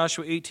this in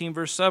Joshua 18,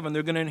 verse 7.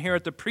 They're going to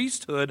inherit the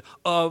priesthood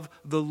of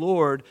the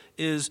Lord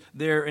is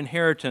their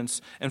inheritance.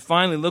 And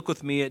finally, look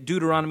with me at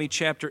Deuteronomy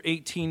chapter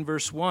 18,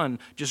 verse 1.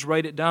 Just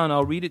write it down.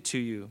 I'll read it to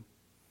you.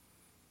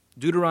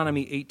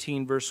 Deuteronomy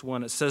 18, verse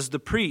 1. It says, "The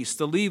priests,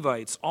 the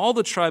Levites, all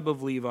the tribe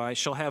of Levi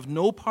shall have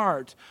no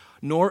part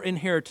nor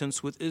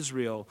inheritance with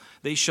Israel.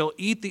 They shall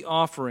eat the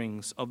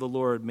offerings of the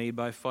Lord made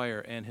by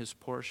fire and His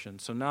portion."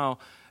 So now,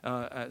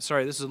 this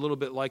is a little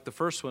bit like the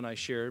first one I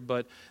shared,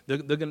 but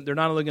they're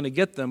not only going to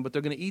get them, but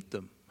they're going to eat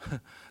them.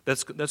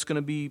 That's going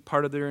to be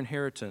part of their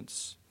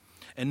inheritance.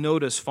 And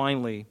notice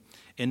finally,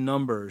 in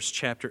Numbers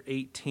chapter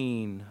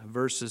 18,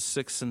 verses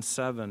 6 and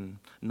 7.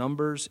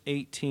 Numbers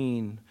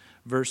 18,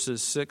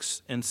 verses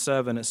 6 and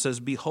 7. It says,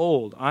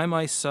 "Behold, I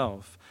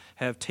myself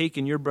have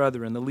taken your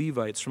brethren, the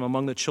Levites, from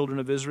among the children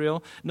of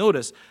Israel."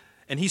 Notice,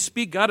 and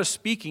God is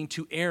speaking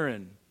to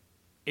Aaron.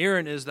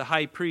 Aaron is the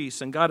high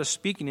priest, and God is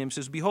speaking to him. He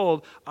says,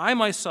 "Behold, I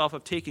myself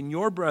have taken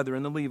your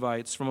brethren, the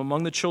Levites, from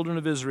among the children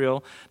of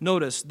Israel."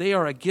 Notice, they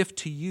are a gift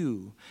to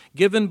you,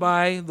 given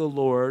by the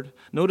Lord.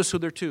 Notice who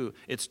they're to.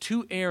 It's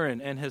to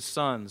Aaron and his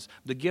sons.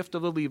 The gift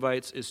of the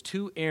Levites is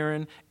to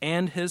Aaron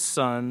and his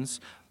sons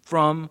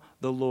from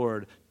the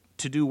Lord.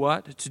 To do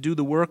what? To do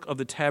the work of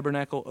the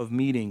tabernacle of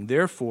meeting.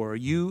 Therefore,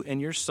 you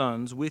and your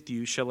sons with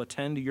you shall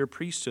attend to your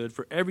priesthood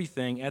for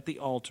everything at the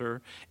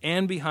altar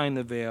and behind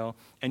the veil,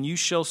 and you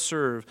shall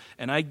serve,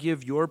 and I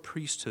give your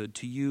priesthood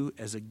to you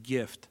as a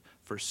gift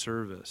for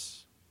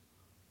service.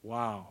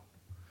 Wow.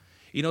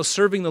 You know,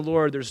 serving the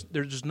Lord,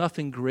 there's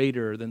nothing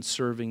greater than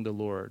serving the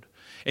Lord.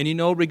 And you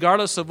know,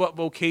 regardless of what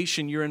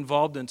vocation you're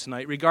involved in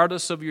tonight,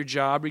 regardless of your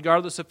job,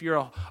 regardless if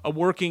you're a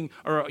working,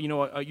 or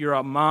you're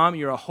a mom,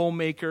 you're a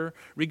homemaker,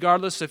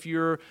 regardless if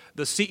you're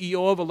the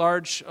CEO of a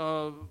large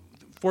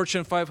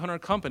Fortune 500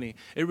 company,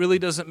 it really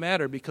doesn't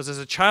matter, because as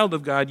a child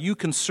of God, you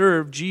can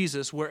serve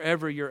Jesus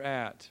wherever you're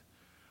at.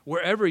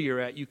 Wherever you're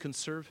at, you can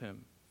serve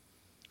Him.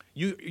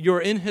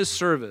 You're in His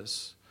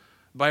service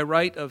by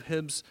right of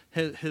His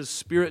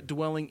Spirit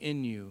dwelling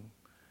in you.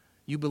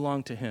 You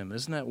belong to Him.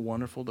 Isn't that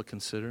wonderful to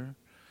consider?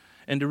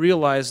 And to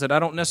realize that I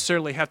don't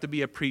necessarily have to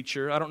be a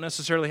preacher. I don't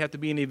necessarily have to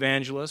be an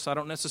evangelist. I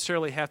don't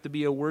necessarily have to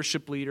be a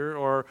worship leader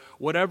or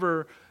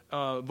whatever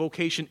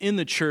vocation in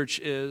the church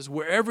is.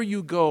 Wherever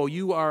you go,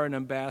 you are an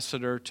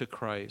ambassador to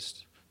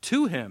Christ,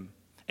 to Him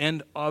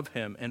and of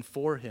Him and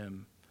for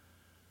Him.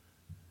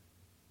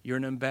 You're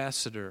an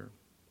ambassador,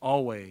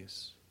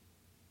 always.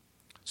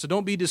 So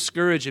don't be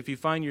discouraged if you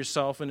find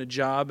yourself in a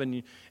job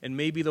and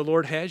maybe the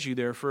Lord has you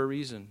there for a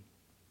reason.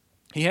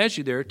 He has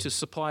you there to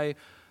supply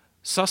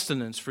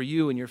sustenance for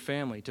you and your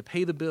family, to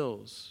pay the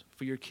bills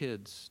for your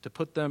kids, to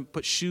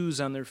put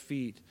shoes on their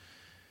feet.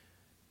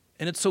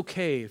 And it's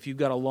okay if you've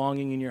got a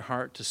longing in your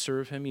heart to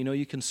serve Him. You know,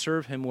 you can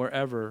serve Him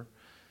wherever.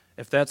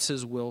 If that's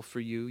His will for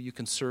you, you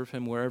can serve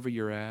Him wherever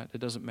you're at. It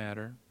doesn't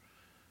matter.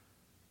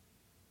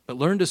 But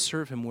learn to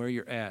serve Him where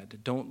you're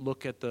at. Don't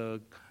look at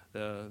the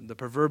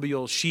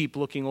proverbial sheep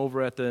looking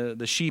over at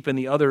the sheep in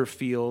the other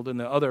field, in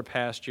the other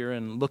pasture,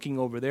 and looking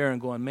over there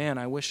and going, man,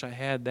 I wish I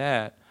had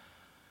that.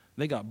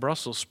 They got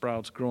Brussels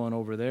sprouts growing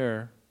over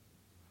there.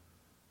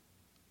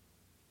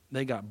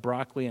 They got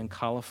broccoli and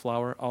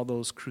cauliflower, all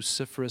those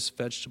cruciferous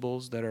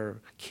vegetables that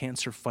are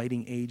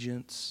cancer-fighting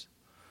agents.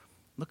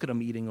 Look at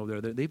them eating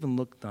over there. They even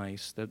look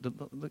nice. They're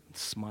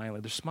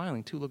smiling. They're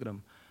smiling too. Look at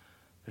them.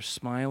 They're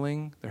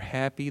smiling. They're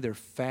happy. They're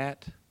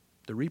fat.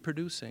 They're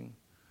reproducing.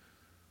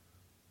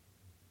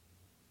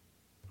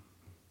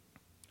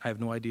 I have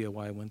no idea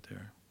why I went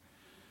there.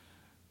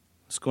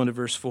 Let's go into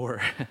verse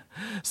 4.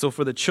 So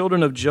for the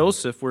children of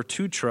Joseph were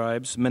two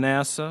tribes,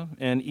 Manasseh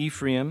and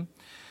Ephraim,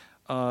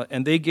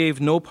 and they gave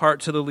no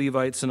part to the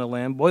Levites in the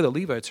land. Boy, the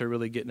Levites are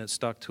really getting it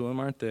stuck to them,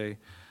 aren't they?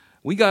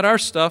 We got our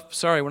stuff.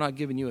 Sorry, we're not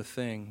giving you a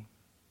thing.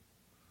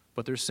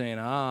 But they're saying,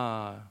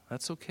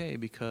 that's okay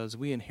because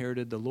we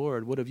inherited the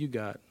Lord. What have you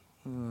got?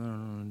 I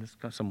don't know, just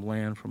got some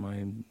land for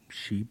my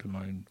sheep and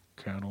my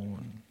cattle.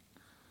 And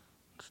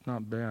it's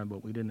not bad,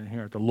 but we didn't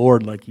inherit the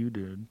Lord like you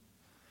did.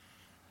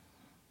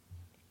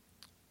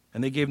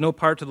 And they gave no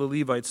part to the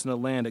Levites in the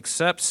land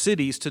except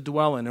cities to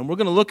dwell in. And we're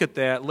going to look at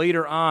that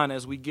later on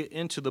as we get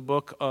into the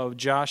book of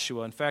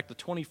Joshua. In fact, the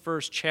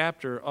 21st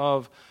chapter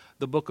of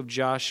the book of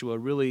Joshua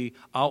really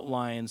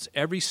outlines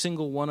every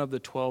single one of the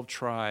 12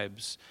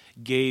 tribes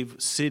gave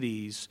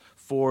cities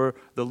for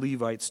the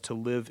Levites to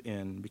live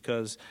in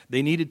because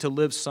they needed to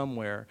live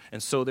somewhere.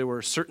 And so there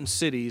were certain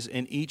cities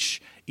in each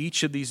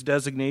of these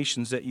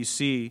designations that you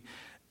see,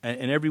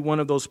 and every one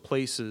of those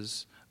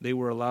places they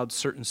were allowed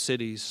certain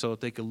cities so that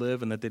they could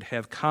live and that they'd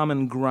have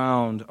common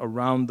ground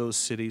around those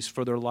cities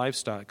for their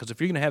livestock. Because if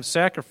you're going to have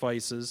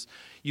sacrifices,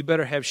 you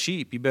better have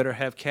sheep, you better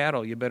have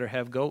cattle, you better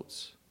have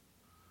goats.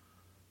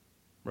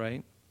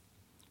 Right?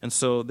 And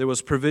so there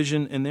was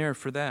provision in there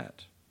for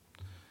that.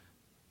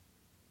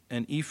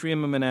 And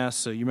Ephraim and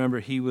Manasseh, you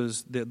remember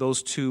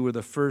those two were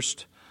the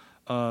first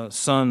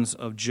sons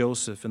of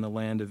Joseph in the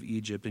land of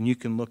Egypt. And you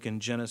can look in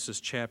Genesis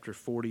chapter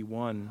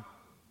 41,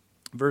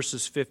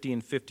 verses 50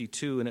 and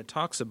 52, and it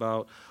talks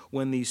about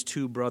when these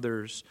two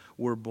brothers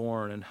were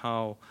born and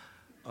how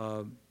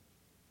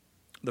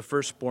the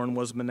firstborn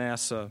was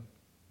Manasseh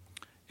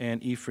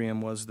and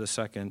Ephraim was the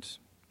second.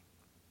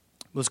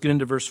 Let's get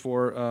into verse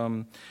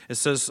 4. It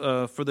says,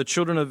 for the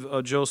children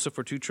of Joseph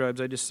were two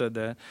tribes, I just said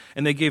that,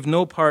 and they gave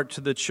no part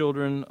to the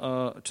children,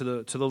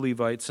 to the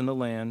Levites in the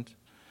land,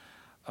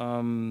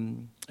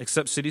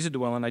 except cities to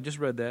dwell in. I just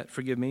read that,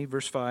 forgive me.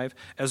 Verse 5,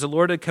 as the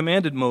Lord had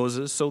commanded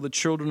Moses, so the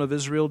children of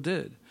Israel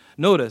did.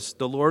 Notice,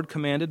 the Lord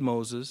commanded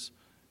Moses,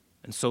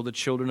 and so the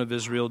children of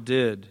Israel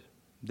did.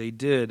 They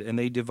did, and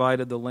they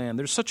divided the land.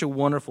 There's such a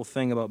wonderful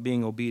thing about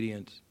being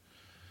obedient,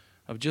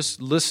 of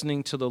just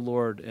listening to the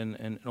Lord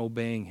and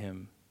obeying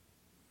Him.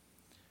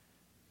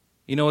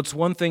 You know, it's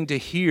one thing to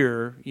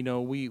hear,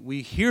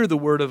 we hear the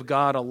Word of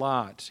God a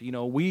lot.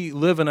 We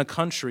live in a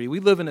country, we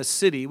live in a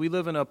city, we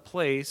live in a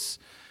place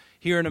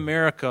here in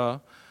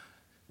America.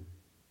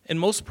 In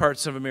most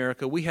parts of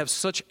America, we have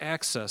such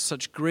access,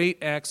 such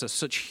great access,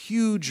 such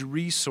huge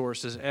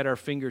resources at our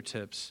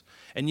fingertips.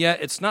 And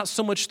yet, it's not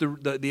so much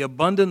the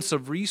abundance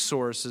of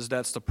resources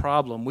that's the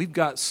problem. We've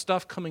got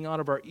stuff coming out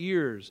of our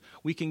ears.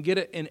 We can get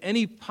it in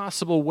any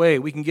possible way.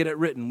 We can get it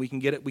written. We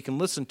can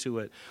listen to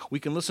it. We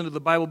can listen to the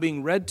Bible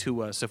being read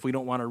to us if we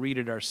don't want to read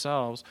it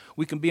ourselves.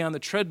 We can be on the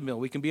treadmill.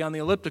 We can be on the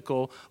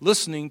elliptical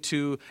listening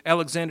to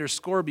Alexander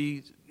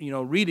Scourby,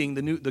 reading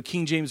the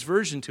King James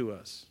Version to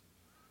us.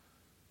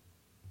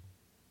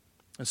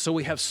 And so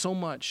we have so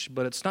much,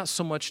 but it's not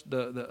so much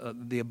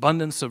the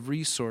abundance of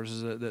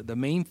resources. The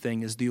main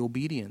thing is the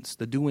obedience,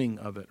 the doing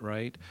of it,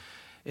 right?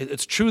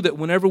 It's true that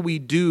whenever we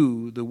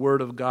do the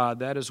Word of God,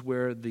 that is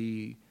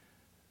really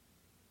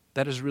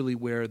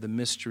where the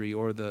mystery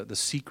or the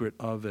secret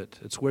of it.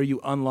 It's where you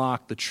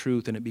unlock the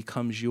truth and it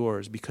becomes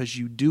yours because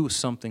you do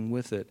something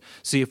with it.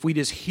 See, if we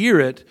just hear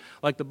it,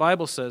 like the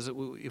Bible says,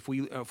 if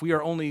we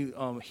are only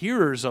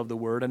hearers of the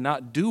Word and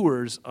not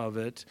doers of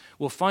it,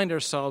 we'll find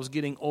ourselves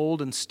getting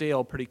old and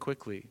stale pretty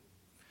quickly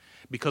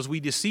because we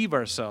deceive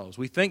ourselves.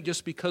 We think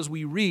just because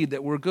we read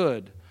that we're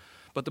good.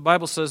 But the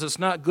Bible says it's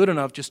not good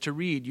enough just to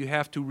read. You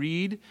have to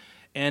read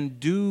and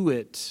do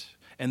it.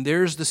 And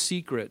there's the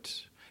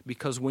secret.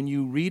 Because when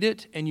you read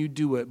it and you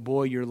do it,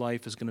 boy, your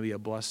life is going to be a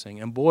blessing.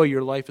 And boy,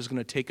 your life is going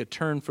to take a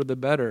turn for the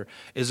better.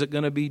 Is it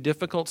going to be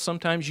difficult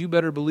sometimes? You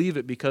better believe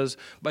it, because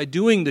by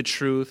doing the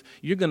truth,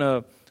 you're going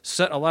to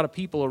set a lot of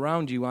people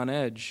around you on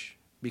edge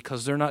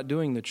because they're not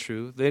doing the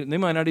truth. They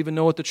might not even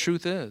know what the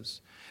truth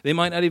is. They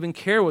might not even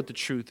care what the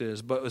truth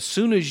is. But as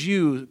soon as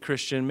you,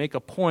 Christian, make a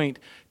point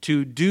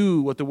to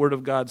do what the Word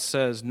of God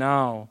says,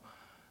 now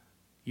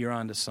you're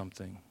onto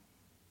something.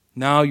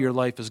 Now your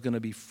life is going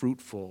to be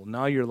fruitful.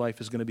 Now your life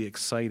is going to be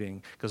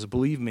exciting. Because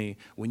believe me,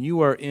 when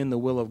you are in the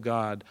will of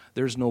God,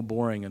 there's no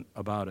boring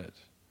about it.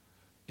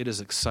 It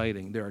is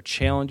exciting. There are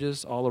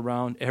challenges all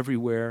around,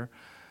 everywhere.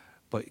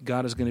 But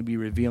God is going to be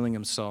revealing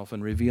Himself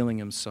and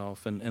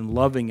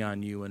loving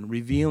on you and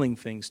revealing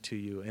things to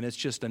you. And it's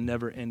just a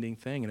never-ending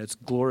thing. And it's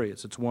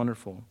glorious. It's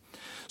wonderful.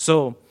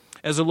 So,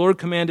 as the Lord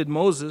commanded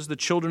Moses, the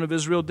children of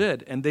Israel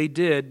did. And they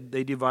did.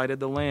 They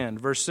divided the land.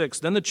 Verse 6,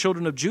 Then the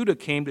children of Judah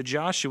came to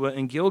Joshua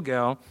in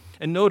Gilgal.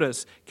 And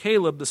notice,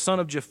 Caleb, the son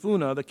of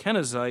Jephunneh, the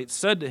Kenizzite,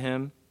 said to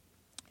him,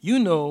 You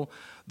know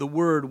the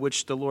word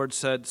which the Lord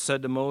said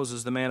to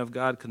Moses, the man of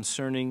God,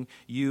 concerning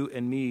you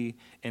and me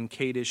in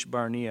Kadesh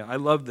Barnea. I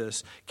love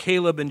this.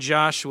 Caleb and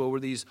Joshua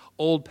were these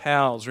old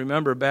pals.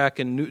 Remember back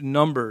in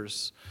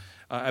Numbers,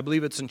 I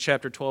believe it's in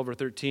chapter 12 or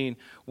 13,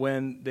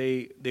 when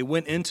they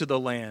went into the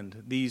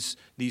land, these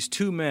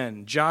two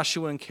men,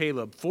 Joshua and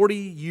Caleb, 40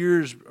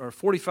 years or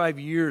 45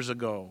 years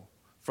ago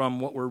from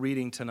what we're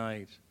reading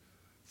tonight.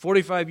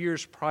 45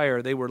 years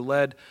prior, they were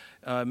led.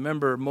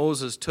 Remember,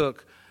 Moses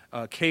took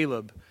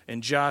Caleb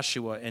and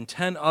Joshua and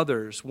 10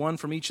 others, one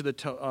from each of the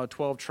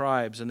 12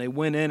 tribes, and they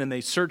went in and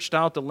they searched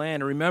out the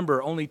land. And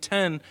remember, only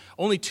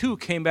 2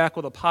 came back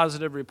with a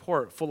positive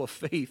report, full of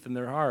faith in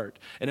their heart,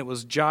 and it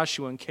was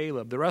Joshua and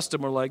Caleb. The rest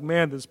of them were like,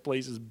 man, this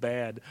place is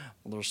bad.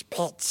 Well, there's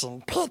pits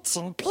and pits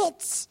and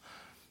pits,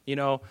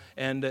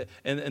 and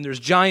there's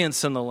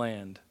giants in the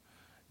land.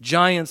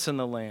 Giants in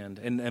the land.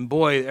 And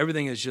boy,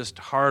 everything is just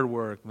hard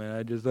work, man.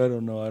 I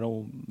don't know. I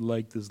don't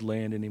like this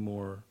land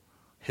anymore.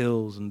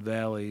 Hills and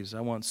valleys. I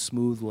want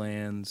smooth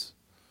lands.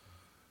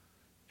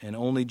 And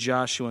only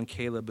Joshua and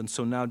Caleb. And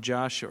so now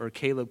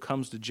Caleb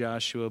comes to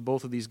Joshua.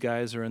 Both of these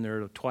guys are in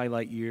their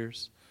twilight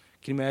years.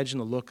 Can you imagine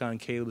the look on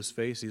Caleb's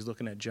face? He's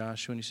looking at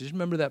Joshua and he says,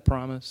 remember that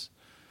promise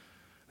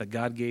that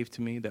God gave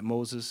to me, that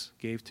Moses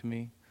gave to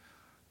me,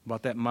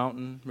 about that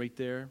mountain right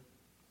there?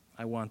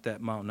 I want that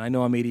mountain. I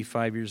know I'm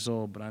 85 years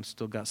old, but I've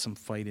still got some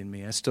fight in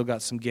me. I still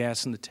got some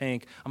gas in the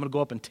tank. I'm going to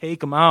go up and take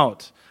them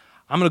out.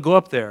 I'm going to go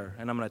up there,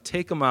 and I'm going to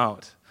take them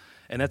out.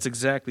 And that's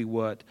exactly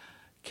what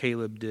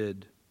Caleb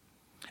did.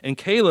 And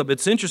Caleb,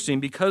 it's interesting,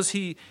 because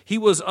he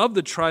was of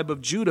the tribe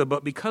of Judah,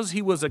 but because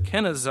he was a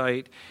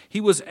Kenizzite, he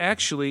was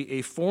actually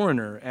a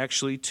foreigner,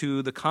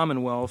 to the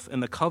commonwealth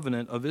and the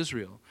covenant of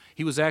Israel.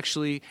 He was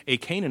actually a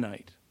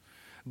Canaanite.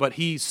 But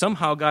he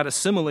somehow got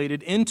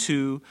assimilated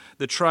into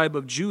the tribe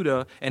of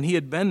Judah, and he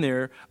had been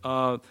there,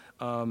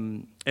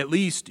 at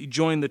least he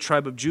joined the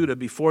tribe of Judah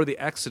before the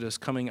Exodus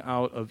coming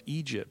out of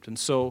Egypt. And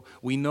so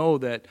we know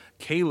that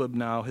Caleb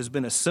now has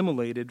been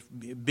assimilated.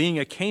 Being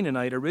a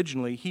Canaanite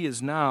originally, he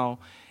is now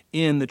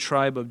in the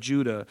tribe of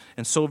Judah.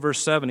 And so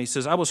verse 7, he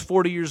says, I was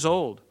 40 years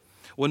old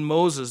when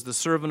Moses, the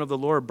servant of the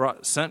Lord,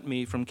 sent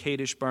me from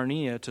Kadesh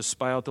Barnea to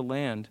spy out the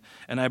land,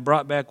 and I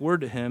brought back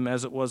word to him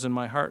as it was in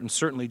my heart. And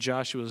certainly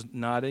Joshua was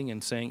nodding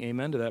and saying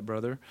amen to that,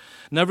 brother.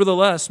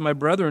 Nevertheless, my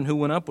brethren who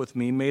went up with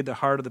me made the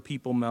heart of the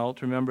people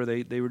melt. Remember,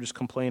 they were just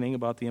complaining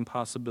about the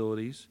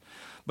impossibilities.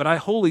 But I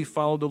wholly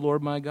followed the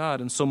Lord my God.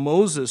 And so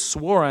Moses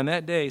swore on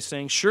that day,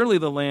 saying, Surely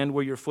the land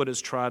where your foot is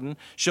trodden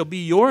shall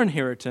be your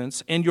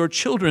inheritance and your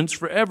children's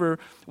forever.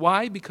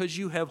 Why? Because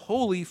you have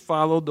wholly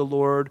followed the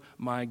Lord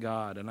my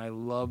God. And I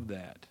love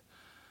that.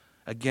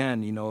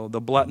 Again,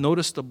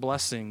 notice the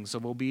blessings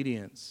of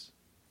obedience.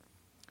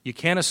 You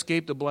can't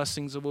escape the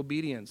blessings of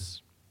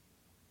obedience.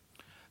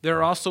 There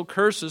are also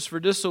curses for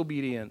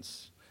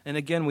disobedience. And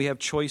again, we have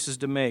choices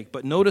to make.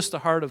 But notice the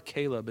heart of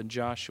Caleb and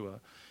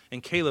Joshua.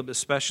 And Caleb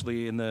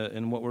especially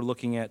in what we're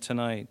looking at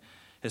tonight.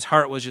 His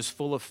heart was just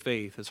full of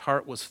faith. His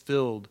heart was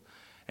filled,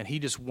 and he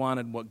just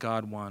wanted what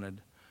God wanted.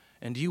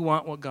 And do you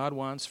want what God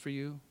wants for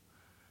you?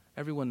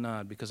 Everyone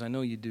nod, because I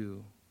know you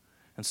do.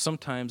 And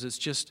sometimes it's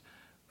just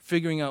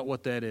figuring out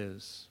what that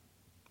is.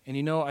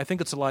 And I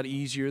think it's a lot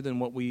easier than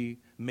what we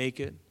make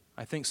it.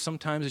 I think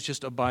sometimes it's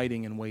just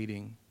abiding and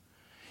waiting.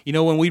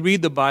 When we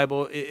read the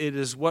Bible, it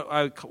is what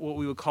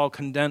we would call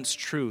condensed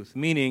truth,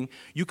 meaning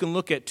you can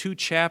look at 2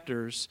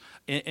 chapters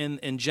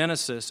in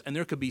Genesis, and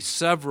there could be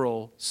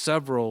several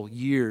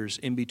years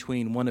in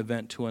between one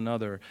event to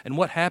another. And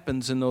what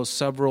happens in those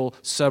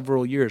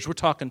several years? We're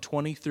talking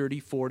 20, 30,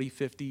 40,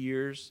 50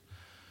 years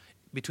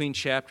between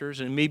chapters,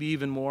 and maybe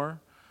even more.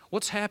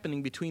 What's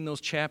happening between those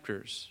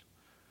chapters?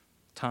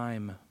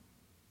 Time,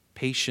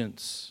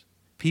 patience,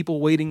 people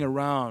waiting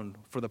around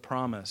for the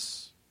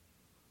promise.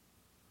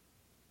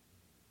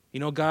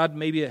 God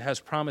maybe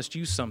has promised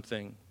you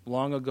something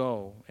long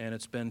ago, and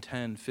it's been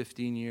 10,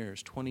 15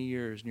 years, 20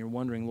 years, and you're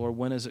wondering, Lord,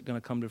 when is it going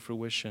to come to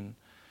fruition?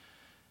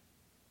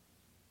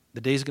 The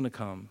day's going to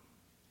come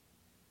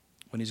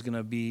when He's going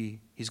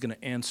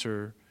to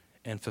answer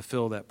and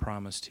fulfill that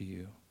promise to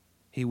you.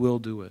 He will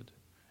do it.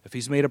 If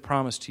He's made a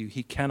promise to you,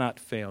 He cannot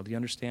fail. Do you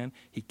understand?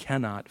 He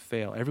cannot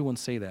fail. Everyone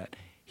say that.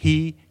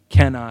 He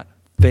cannot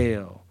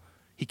fail.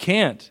 He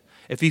can't.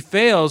 If he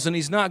fails, then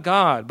he's not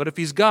God. But if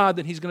he's God,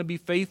 then he's going to be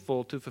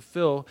faithful to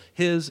fulfill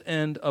his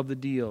end of the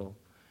deal.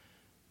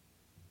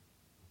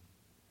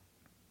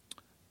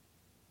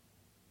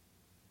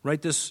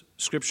 Write this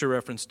scripture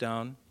reference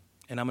down,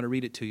 and I'm going to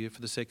read it to you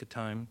for the sake of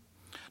time.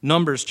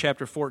 Numbers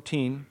chapter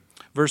 14,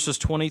 verses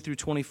 20 through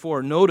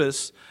 24.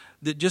 Notice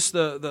that just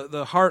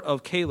the heart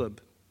of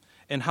Caleb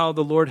and how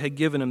the Lord had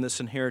given him this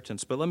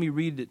inheritance. But let me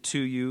read it to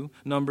you,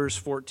 Numbers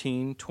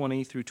 14,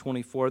 20 through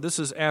 24. This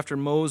is after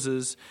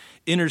Moses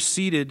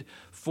interceded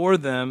for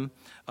them,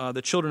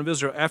 the children of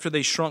Israel, after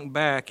they shrunk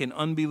back in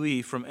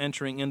unbelief from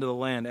entering into the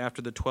land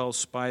after the 12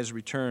 spies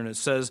returned. It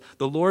says,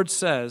 "The Lord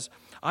says,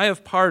 I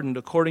have pardoned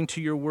according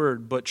to your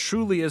word, but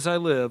truly as I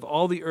live,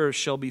 all the earth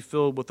shall be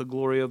filled with the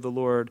glory of the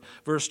Lord."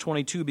 Verse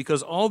 22,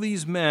 "Because all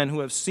these men who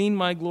have seen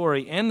my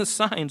glory and the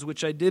signs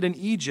which I did in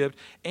Egypt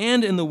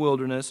and in the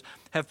wilderness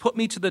have put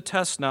me to the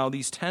test now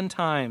these 10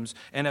 times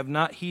and have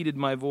not heeded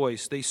my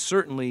voice, they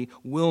certainly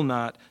will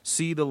not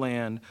see the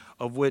land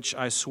of which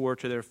I swore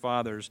to their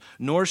fathers,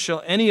 nor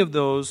shall any of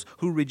those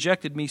who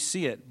rejected me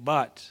see it.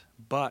 But,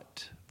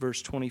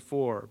 verse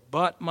 24,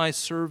 but my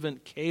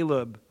servant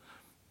Caleb,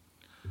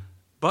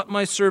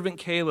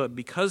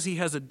 because he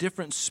has a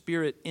different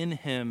spirit in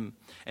him,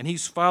 and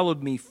he's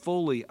followed me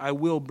fully, I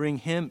will bring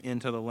him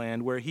into the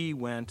land where he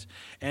went,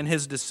 and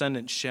his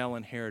descendants shall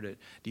inherit it."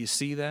 Do you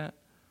see that?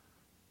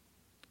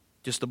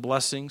 Just the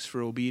blessings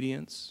for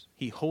obedience.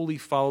 He wholly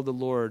followed the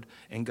Lord,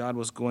 and God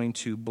was going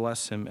to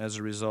bless him as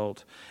a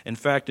result. In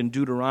fact, in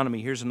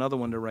Deuteronomy, here's another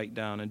one to write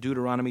down. In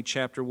Deuteronomy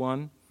chapter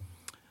 1,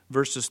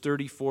 verses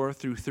 34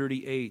 through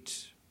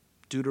 38.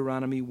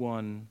 Deuteronomy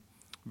 1.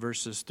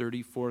 Verses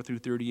 34 through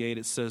 38,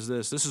 it says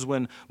this. This is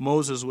when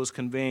Moses was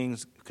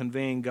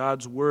conveying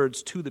God's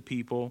words to the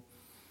people.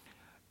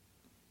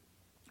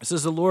 It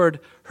says, "The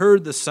Lord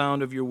heard the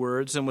sound of your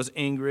words and was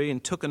angry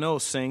and took an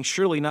oath, saying,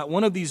 Surely not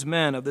one of these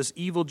men of this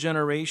evil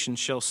generation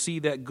shall see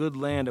that good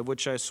land of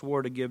which I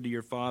swore to give to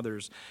your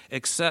fathers,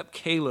 except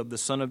Caleb the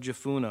son of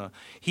Jephunneh.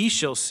 He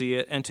shall see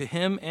it, and to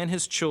him and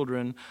his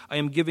children I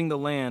am giving the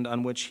land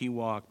on which he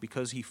walked,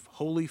 because he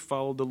wholly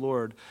followed the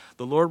Lord.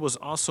 The Lord was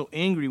also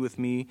angry with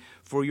me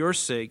for your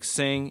sake,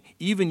 saying,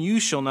 Even you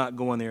shall not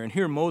go in there." And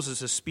here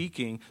Moses is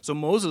speaking. So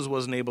Moses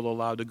wasn't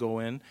allowed to go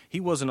in. He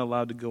wasn't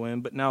allowed to go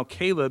in, but now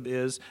Caleb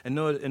is. And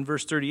note in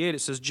verse 38 it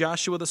says,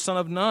 "Joshua the son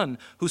of Nun,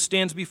 who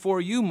stands before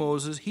you,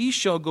 Moses, he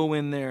shall go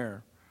in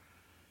there.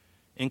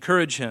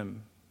 Encourage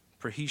him,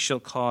 for he shall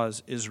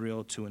cause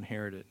Israel to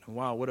inherit it."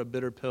 Wow, what a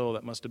bitter pill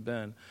that must have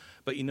been.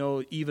 But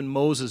even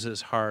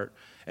Moses' heart,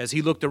 as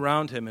he looked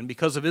around him, and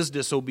because of his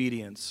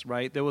disobedience,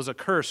 right, there was a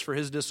curse for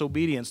his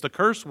disobedience. The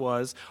curse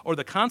was, or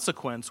the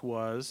consequence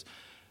was,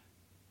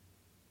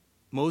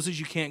 Moses,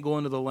 you can't go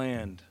into the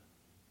land.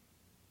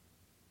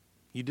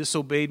 You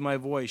disobeyed my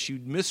voice. You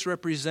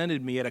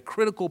misrepresented me at a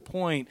critical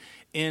point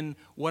in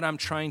what I'm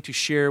trying to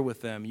share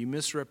with them. You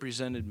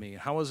misrepresented me.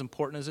 How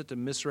important is it to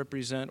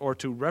misrepresent, or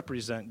to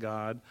represent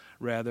God,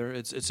 rather?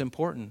 It's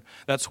important.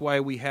 That's why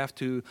we have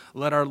to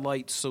let our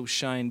light so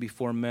shine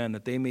before men,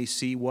 that they may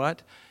see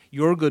what?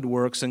 Your good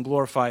works, and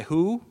glorify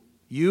who?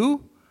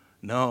 You?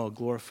 No,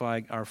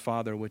 glorify our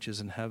Father which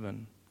is in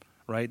heaven.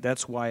 Right?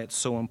 That's why it's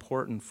so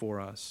important for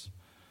us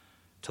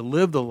to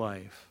live the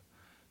life,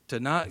 to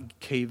not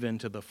cave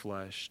into the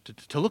flesh,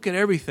 to look at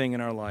everything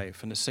in our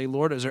life and to say,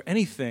 Lord, is there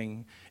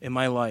anything in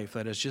my life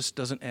that just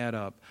doesn't add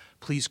up?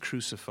 Please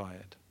crucify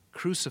it.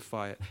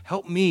 Crucify it.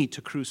 Help me to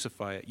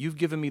crucify it. You've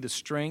given me the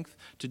strength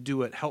to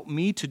do it. Help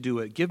me to do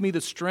it. Give me the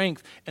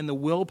strength and the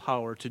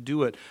willpower to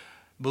do it.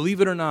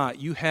 Believe it or not,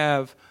 you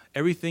have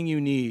everything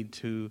you need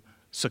to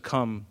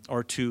succumb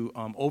or to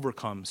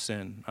overcome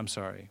sin.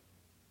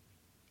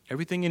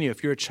 Everything in you.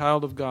 If you're a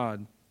child of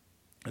God,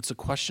 it's a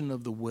question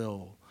of the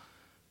will.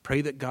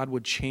 Pray that God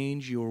would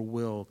change your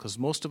will, because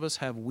most of us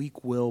have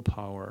weak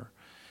willpower.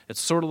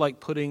 It's sort of like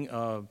putting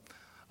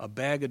a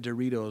bag of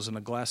Doritos and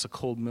a glass of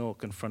cold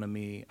milk in front of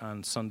me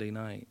on Sunday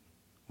night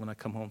when I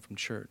come home from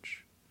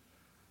church.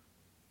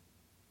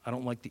 I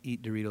don't like to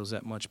eat Doritos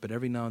that much, but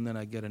every now and then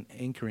I get an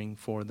anchoring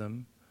for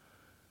them.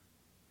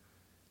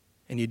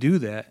 And you do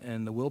that,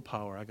 and the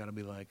willpower, I got to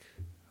be like,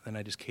 then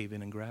I just cave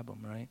in and grab them,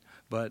 right?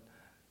 But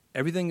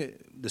everything,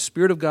 the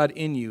Spirit of God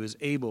in you is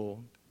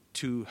able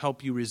to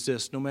help you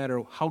resist no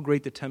matter how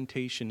great the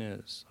temptation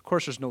is. Of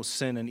course, there's no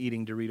sin in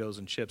eating Doritos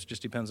and chips. It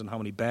just depends on how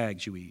many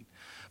bags you eat.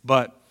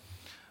 But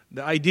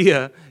the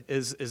idea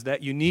is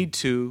that you need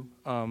to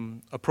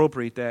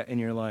appropriate that in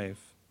your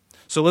life.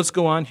 So let's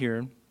go on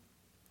here.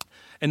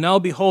 "And now,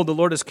 behold, the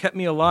Lord has kept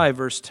me alive,"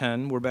 verse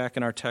 10. We're back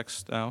in our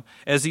text now.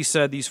 "As he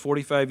said, these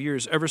 45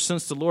 years, ever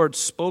since the Lord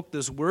spoke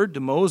this word to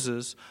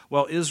Moses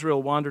while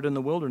Israel wandered in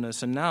the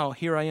wilderness. And now,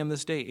 here I am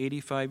this day,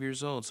 85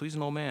 years old." So he's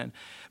an old man.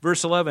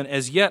 Verse 11,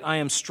 "As yet I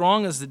am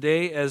strong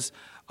as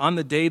on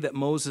the day that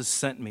Moses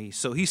sent me."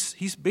 So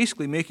he's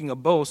basically making a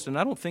boast, and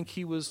I think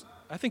he was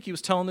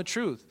telling the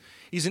truth.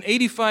 He's an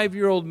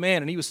 85-year-old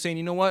man, and he was saying,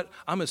 you know what?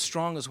 I'm as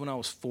strong as when I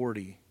was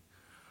 40.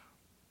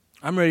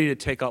 I'm ready to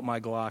take out my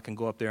Glock and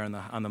go up there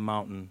on the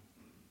mountain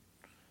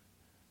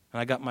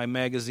and I got my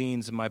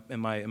magazines in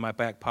my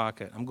back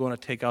pocket. I'm going to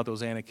take out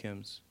those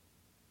Anakims,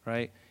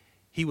 right?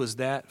 He was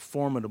that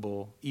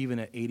formidable even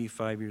at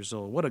 85 years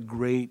old. What a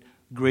great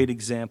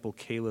example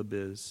Caleb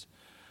is.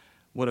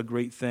 What a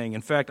great thing.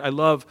 In fact, I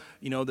love,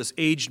 this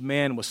aged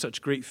man with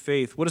such great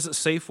faith. What does it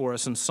say for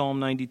us in Psalm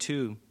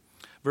 92,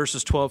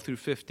 verses 12 through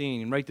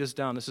 15? And write this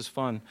down. This is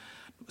fun.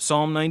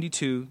 Psalm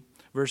 92,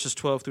 verses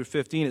 12 through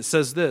 15. It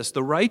says this,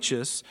 "The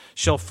righteous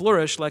shall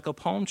flourish like a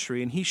palm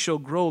tree, and he shall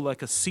grow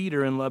like a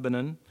cedar in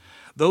Lebanon.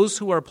 Those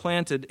who are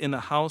planted in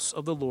the house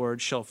of the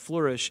Lord shall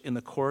flourish in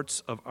the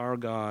courts of our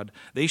God.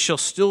 They shall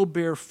still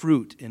bear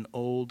fruit in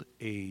old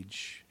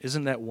age."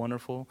 Isn't that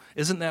wonderful?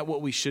 Isn't that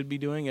what we should be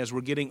doing as we're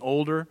getting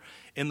older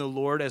in the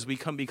Lord, as we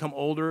become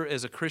older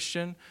as a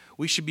Christian?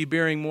 We should be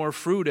bearing more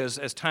fruit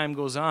as time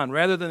goes on,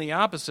 rather than the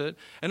opposite.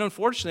 And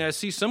unfortunately, I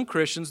see some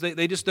Christians,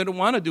 they don't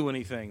want to do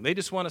anything. They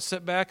just want to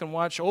sit back and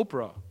watch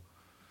Oprah.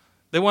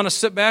 They want to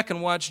sit back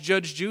and watch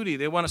Judge Judy.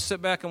 They want to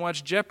sit back and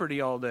watch Jeopardy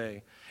all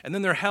day. And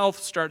then their health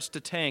starts to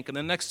tank. And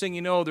the next thing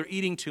you know, they're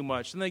eating too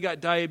much. Then they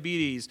got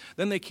diabetes.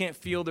 Then they can't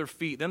feel their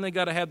feet. Then they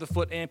got to have the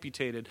foot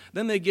amputated.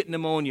 Then they get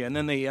pneumonia. And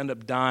then they end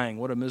up dying.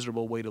 What a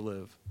miserable way to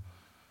live.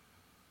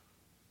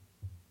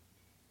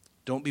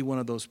 Don't be one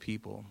of those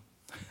people.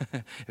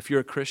 If you're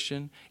a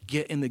Christian,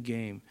 get in the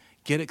game.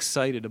 Get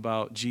excited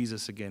about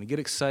Jesus again. Get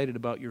excited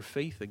about your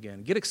faith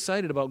again. Get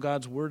excited about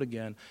God's Word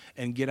again.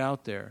 And get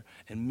out there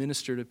and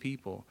minister to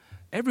people.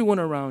 Everyone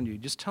around you,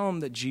 just tell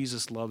them that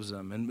Jesus loves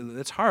them. And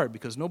it's hard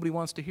because nobody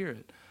wants to hear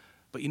it.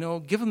 But,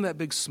 give them that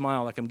big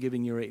smile like I'm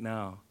giving you right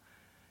now.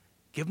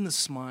 Give them the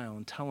smile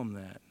and tell them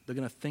that. They're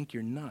going to think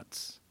you're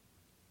nuts.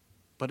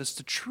 But it's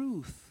the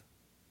truth.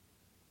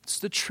 It's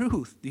the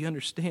truth. Do you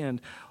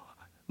understand?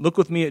 Look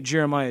with me at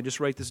Jeremiah. Just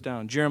write this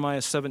down.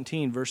 Jeremiah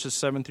 17, verses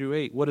 7 through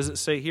 8. What does it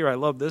say here? I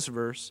love this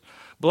verse.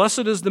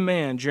 "Blessed is the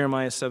man,"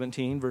 Jeremiah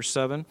 17, verse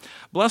 7.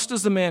 "Blessed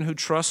is the man who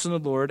trusts in the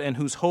Lord and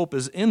whose hope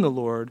is in the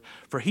Lord,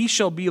 for he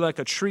shall be like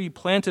a tree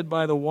planted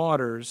by the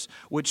waters,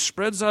 which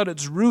spreads out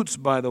its roots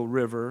by the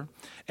river,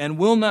 and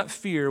will not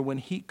fear when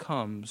heat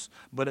comes,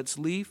 but its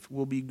leaf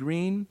will be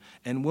green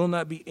and will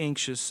not be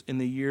anxious in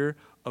the year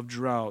of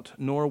drought,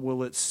 nor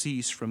will it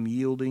cease from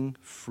yielding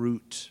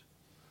fruit."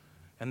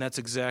 And that's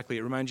exactly,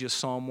 it reminds you of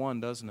Psalm 1,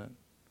 doesn't it?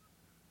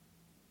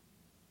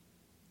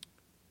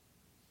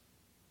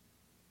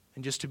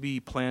 And just to be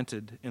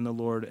planted in the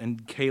Lord,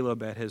 and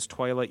Caleb at his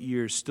twilight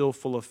years, still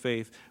full of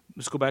faith.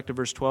 Let's go back to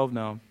verse 12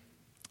 now.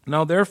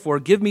 "Now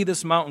therefore, give me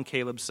this mountain,"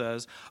 Caleb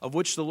says, "of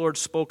which the Lord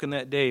spoke in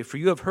that day. For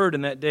you have heard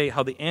in that day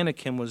how the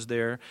Anakim was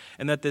there,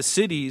 and that the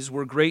cities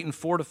were great and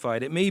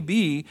fortified. It may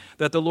be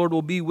that the Lord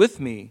will be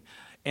with me,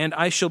 and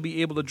I shall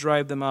be able to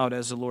drive them out,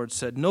 as the Lord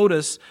said."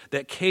 Notice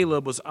that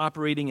Caleb was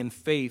operating in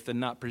faith and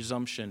not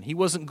presumption. He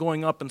wasn't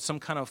going up in some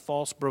kind of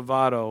false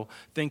bravado,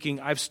 thinking,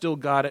 I've still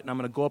got it, and I'm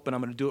going to go up and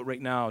I'm going to do it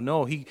right now.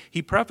 No,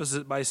 he prefaces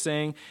it by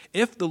saying,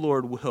 if the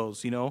Lord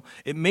wills,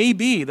 it may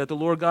be that the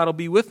Lord God will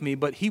be with me,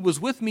 but he was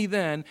with me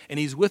then, and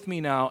he's with me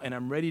now, and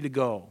I'm ready to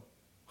go.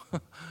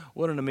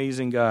 What an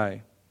amazing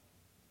guy.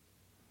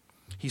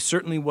 He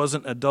certainly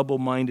wasn't a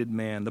double-minded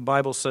man. The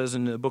Bible says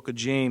in the book of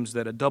James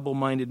that a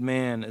double-minded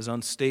man is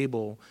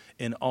unstable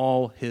in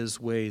all his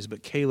ways.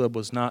 But Caleb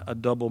was not a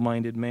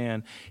double-minded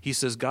man. He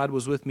says, God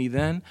was with me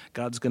then,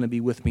 God's going to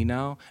be with me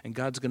now, and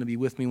God's going to be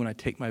with me when I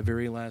take my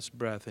very last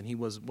breath. And he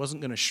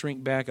wasn't going to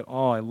shrink back at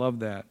all. I love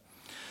that.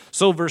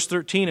 So verse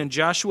 13, "And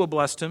Joshua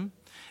blessed him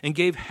and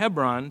gave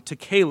Hebron to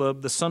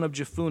Caleb, the son of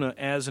Jephunneh,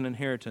 as an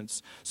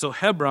inheritance." So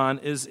Hebron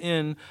is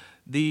in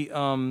the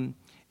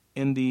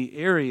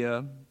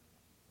area...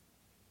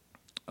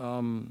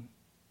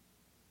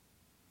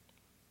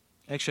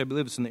 Actually, I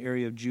believe it's in the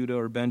area of Judah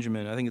or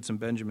Benjamin. I think it's in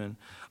Benjamin.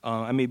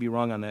 I may be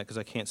wrong on that because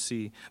I can't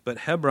see. But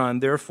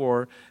Hebron,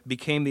 therefore,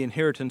 became the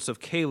inheritance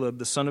of Caleb,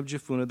 the son of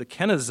Jephunneh, the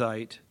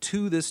Kenizzite,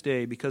 to this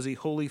day, because he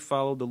wholly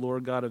followed the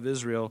Lord God of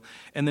Israel.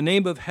 And the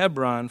name of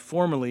Hebron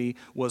formerly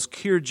was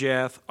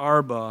Kirjath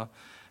Arba,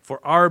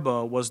 for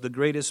Arba was the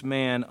greatest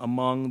man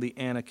among the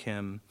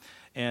Anakim.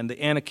 And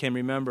the Anakim,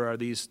 remember, are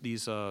these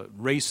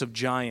race of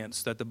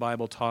giants that the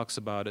Bible talks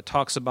about. It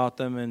talks about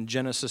them in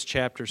Genesis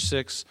chapter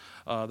 6,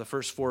 the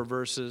first 4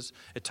 verses.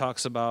 It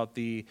talks about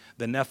the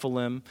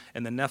Nephilim,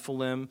 and the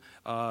Nephilim,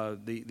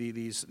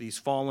 these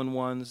fallen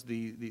ones.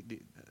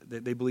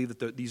 They believe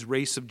that these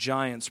race of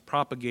giants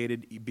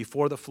propagated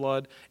before the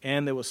flood,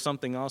 and there was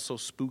something also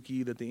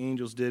spooky that the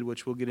angels did,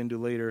 which we'll get into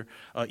later.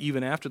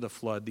 Even after the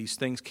flood, these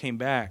things came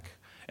back,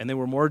 and there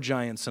were more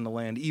giants in the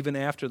land even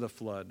after the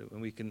flood.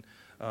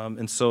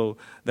 And so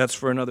that's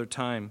for another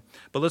time.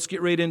 But let's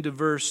get right into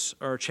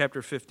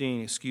chapter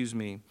 15,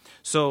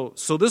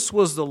 So this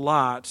was the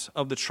lot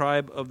of the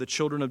tribe of the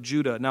children of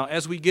Judah. Now,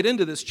 as we get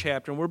into this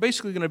chapter, and we're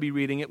basically going to be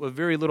reading it with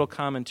very little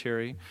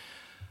commentary,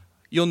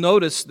 you'll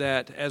notice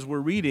that as we're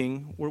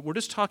reading, we're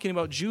just talking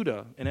about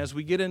Judah. And as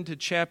we get into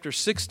chapter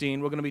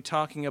 16, we're going to be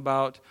talking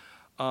about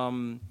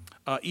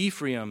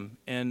Ephraim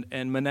and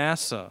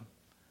Manasseh.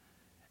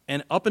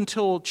 And up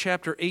until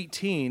chapter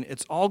 18,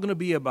 it's all going to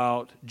be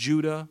about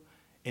Judah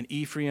and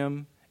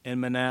Ephraim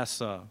and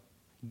Manasseh.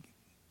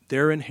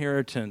 their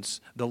inheritance,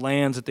 the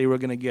lands that they were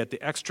going to get,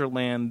 the extra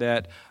land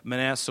that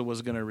Manasseh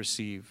was going to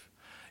receive.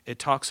 It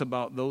talks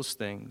about those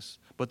things.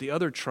 But the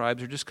other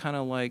tribes are just kind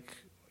of like,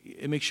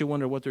 it makes you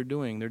wonder what they're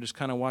doing. They're just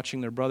kind of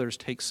watching their brothers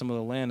take some of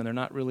the land, and they're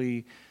not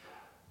really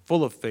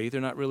full of faith.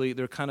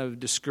 They're kind of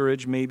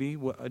discouraged maybe.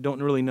 I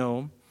don't really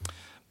know.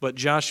 But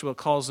Joshua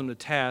calls them to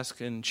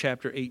task in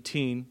chapter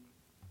 18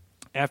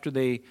 after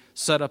they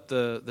set up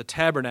the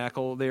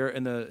tabernacle there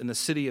in the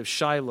city of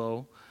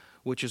Shiloh,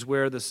 which is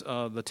where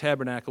the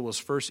tabernacle was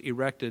first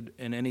erected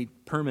in any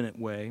permanent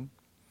way.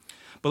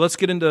 But let's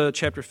get into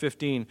chapter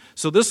 15.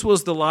 So this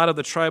was the lot of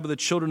the tribe of the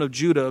children of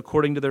Judah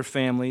according to their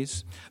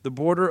families. The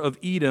border of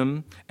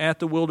Edom at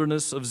the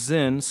wilderness of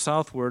Zin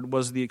southward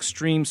was the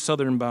extreme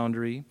southern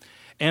boundary,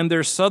 and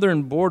their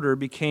southern border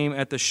became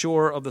at the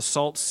shore of the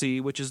Salt Sea,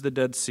 which is the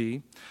Dead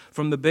Sea,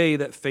 from the bay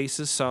that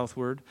faces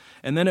southward.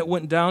 And then it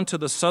went down to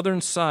the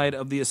southern side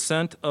of the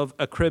ascent of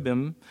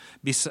Akribim,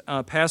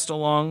 passed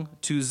along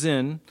to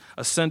Zin,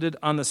 ascended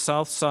on the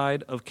south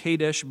side of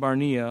Kadesh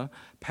Barnea,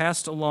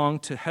 passed along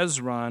to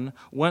Hezron,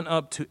 went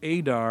up to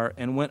Adar,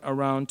 and went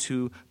around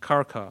to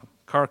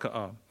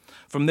Karkaa.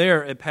 From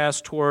there it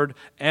passed toward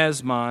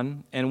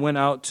Asmon, and went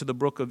out to the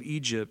brook of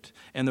Egypt,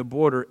 and the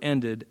border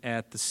ended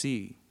at the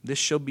sea. This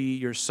shall be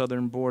your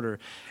southern border.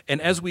 And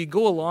as we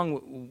go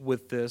along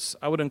with this,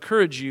 I would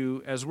encourage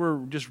you, as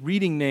we're just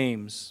reading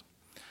names,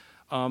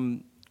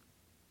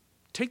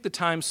 take the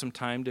time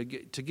sometime to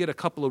get a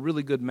couple of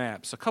really good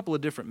maps, a couple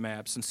of different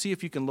maps, and see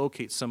if you can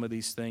locate some of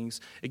these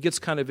things. It gets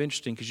kind of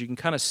interesting because you can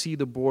kind of see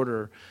the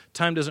border.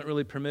 Time doesn't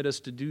really permit us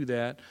to do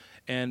that,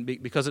 and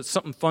because it's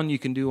something fun you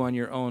can do on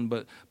your own,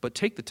 but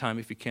take the time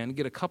if you can.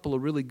 Get a couple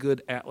of really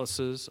good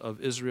atlases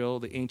of Israel,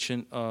 the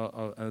ancient,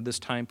 this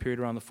time period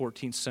around the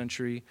 14th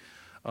century,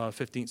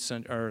 15th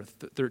century, or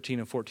 13th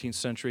and 14th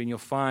century, and you'll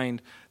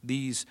find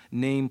these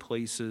name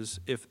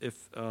places.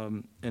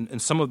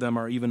 And some of them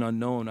are even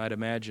unknown, I'd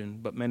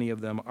imagine, but many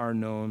of them are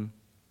known.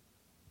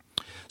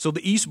 So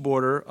the east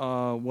border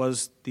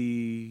was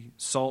the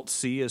Salt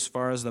Sea as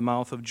far as the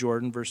mouth of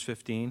Jordan, verse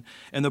 15,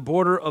 and the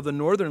border of the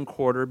northern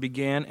quarter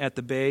began at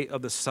the bay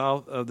of the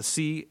south of the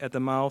sea at the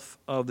mouth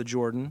of the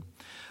Jordan.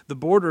 The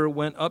border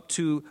went up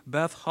to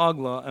Beth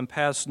Hoglah and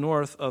passed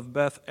north of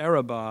Beth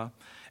Arabah,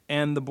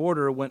 and the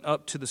border went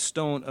up to the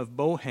stone of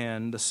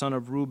Bohan, the son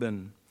of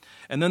Reuben.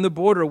 And then the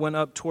border went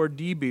up toward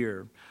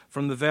Debir,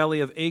 from the valley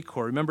of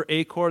Achor. Remember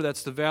Achor?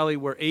 That's the valley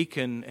where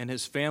Achan and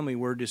his family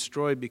were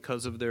destroyed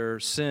because of their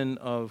sin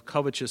of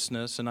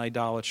covetousness and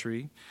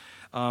idolatry.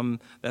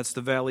 That's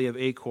the valley of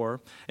Achor.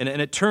 And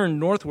it turned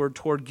northward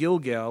toward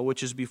Gilgal,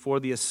 which is before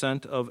the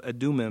ascent of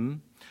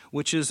Adumim,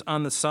 which is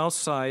on the south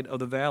side of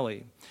the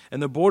valley.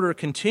 And the border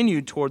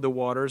continued toward the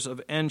waters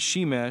of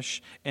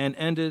En-Shemesh and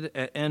ended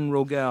at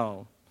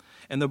En-Rogel.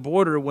 And the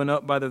border went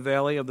up by the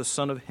valley of the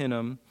son of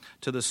Hinnom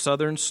to the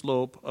southern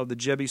slope of the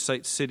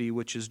Jebusite city,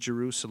 which is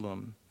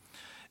Jerusalem.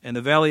 And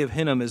the valley of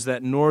Hinnom is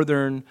that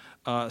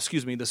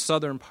the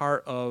southern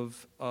part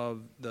of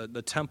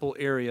the temple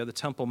area, the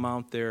Temple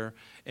Mount there.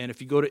 And if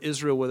you go to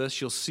Israel with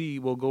us, you'll see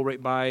we'll go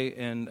right by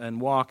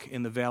and walk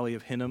in the valley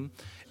of Hinnom.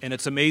 And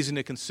it's amazing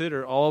to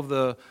consider all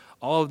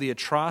of the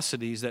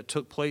atrocities that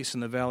took place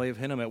in the valley of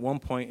Hinnom. At one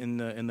point in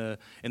the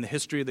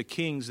history of the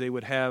kings, they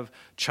would have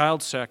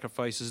child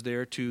sacrifices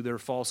there to their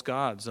false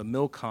gods,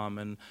 Milcom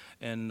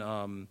and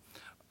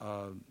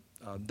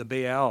the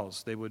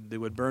Baals. They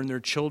would burn their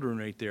children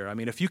right there. I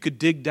mean, if you could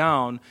dig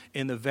down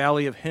in the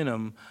valley of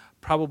Hinnom,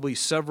 probably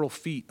several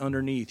feet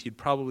underneath, you'd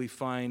probably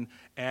find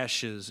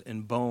ashes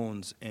and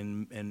bones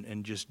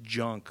and just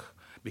junk,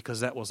 because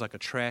that was like a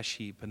trash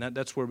heap. And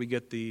that's where we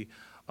get the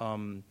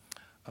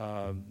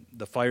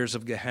fires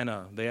of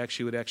Gehenna. They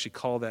would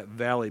call that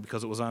valley,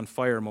 because it was on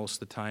fire most of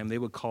the time, they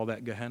would call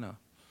that Gehenna,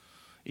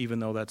 even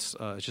though that's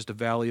it's just a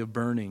valley of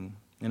burning.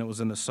 And it was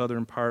in the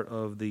southern part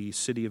of the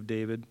city of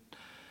David.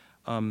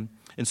 And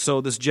so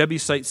this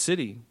Jebusite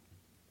city,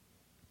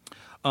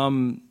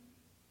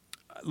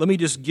 let me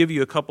just give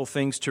you a couple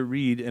things to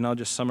read, and I'll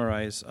just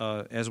summarize.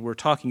 As we're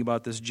talking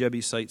about this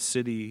Jebusite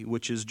city,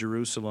 which is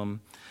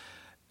Jerusalem,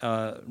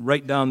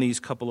 write down these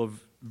couple of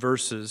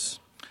verses.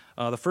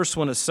 The first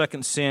one is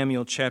 2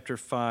 Samuel chapter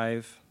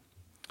 5,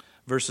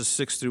 verses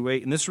 6 through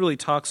 8. And this really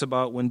talks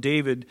about when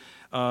David,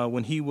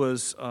 when he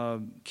was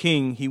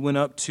king, he went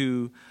up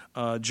to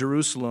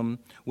Jerusalem,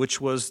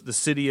 which was the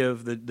city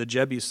of the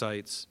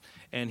Jebusites.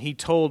 And he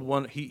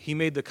told he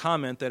made the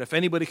comment that if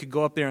anybody could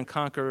go up there and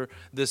conquer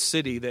this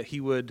city, that he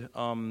would,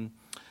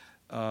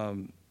 what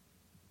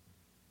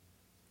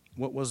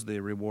was the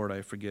reward?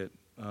 I forget.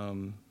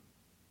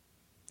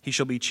 He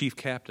shall be chief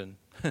captain.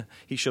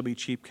 He shall be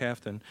chief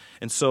captain.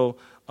 And so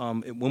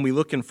when we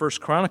look in 1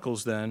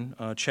 Chronicles then,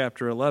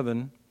 chapter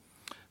 11,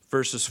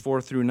 verses 4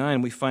 through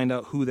 9, we find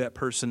out who that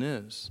person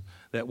is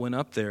that went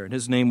up there. And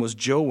his name was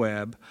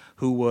Joab,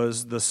 who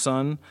was the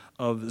son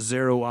of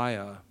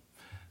Zeruiah.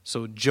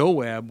 So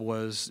Joab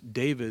was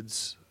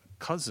David's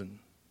cousin,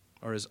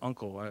 or his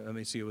uncle. Let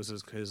me see, it was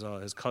his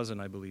cousin,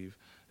 I believe,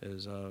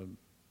 his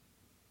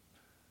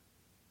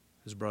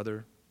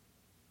brother.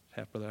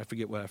 half-brother. I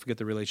forget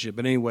the relationship.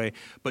 But anyway,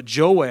 but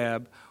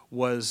Joab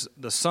was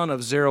the son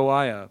of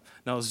Zeruiah.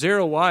 Now,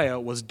 Zeruiah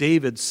was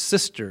David's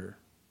sister.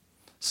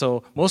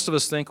 So most of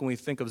us think when we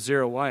think of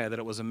Zeruiah that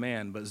it was a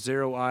man, but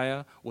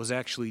Zeruiah was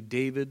actually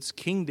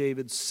King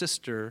David's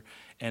sister,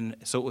 and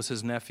so it was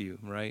his nephew,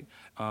 right?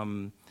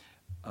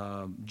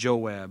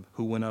 Joab,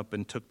 who went up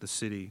and took the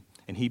city,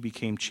 and he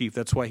became chief.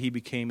 That's why he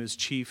became his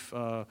chief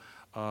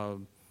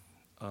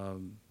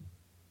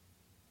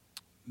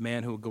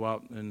man who would go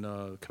out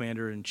and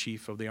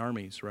commander-in-chief of the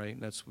armies, right?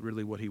 That's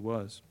really what he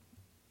was.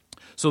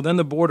 So then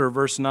the border,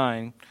 verse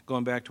 9,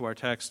 going back to our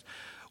text,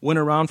 went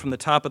around from the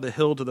top of the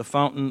hill to the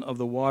fountain of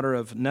the water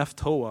of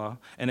Nephtoah,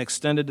 and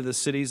extended to the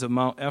cities of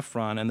Mount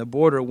Ephron. And the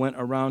border went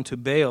around to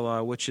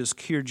Baalah, which is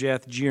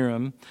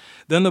Kirjath-jearim.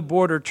 Then the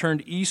border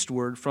turned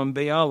eastward from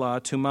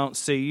Baalah to Mount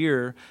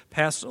Seir,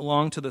 passed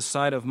along to the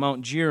side of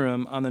Mount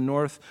Jearim on the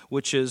north,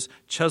 which is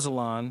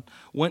Chesalon,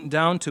 went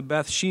down to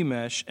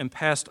Beth-shemesh, and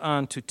passed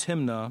on to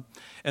Timnah.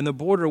 And the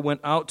border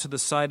went out to the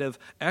side of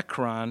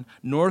Ekron,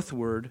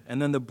 northward,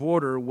 and then the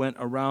border went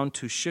around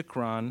to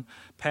Shikron,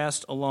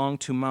 passed along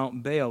to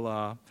Mount Baalah,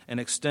 and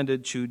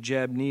extended to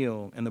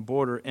Jabneel, and the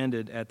border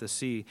ended at the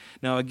sea.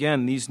 Now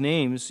again, these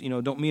names,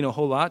 don't mean a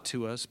whole lot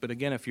to us, but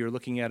again, if you're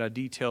looking at a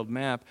detailed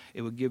map,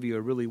 it would give you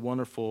a really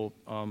wonderful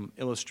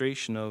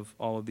illustration of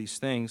all of these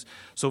things.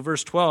 So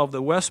verse 12,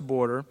 the west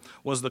border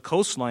was the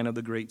coastline of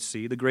the Great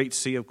Sea. The Great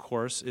Sea, of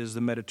course, is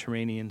the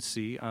Mediterranean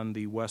Sea on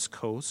the west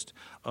coast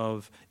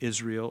of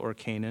Israel or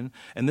Canaan.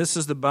 And this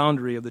is the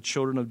boundary of the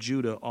children of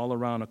Judah all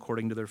around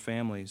according to their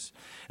families.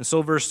 And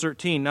so verse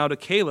 13, now to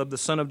Caleb, the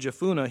son of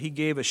Jephunneh, he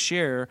gave a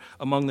share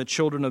among the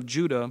children of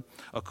Judah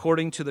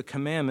according to the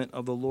commandment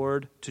of the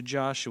Lord to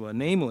Joshua,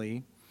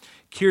 namely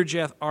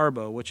Kirjath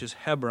Arba, which is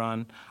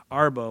Hebron.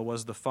 Arba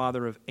was the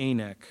father of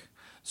Anak.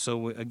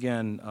 So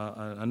again,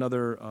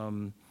 another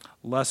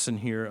lesson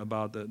here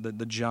about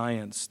the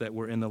giants that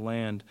were in the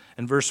land.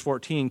 In verse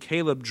 14,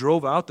 Caleb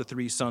drove out the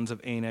three sons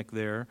of Anak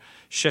there,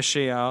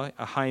 Sheshai,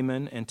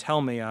 Ahiman, and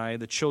Talmai,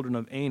 the children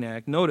of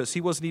Anak. Notice,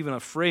 he wasn't even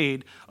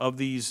afraid of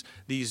these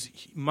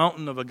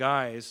mountain of a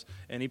guys,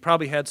 and he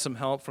probably had some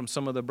help from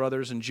some of the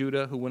brothers in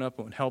Judah who went up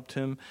and helped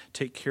him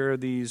take care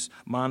of these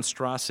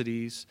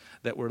monstrosities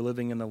that were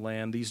living in the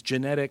land, these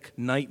genetic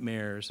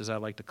nightmares, as I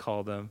like to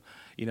call them,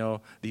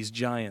 these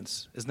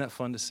giants. Isn't that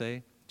fun to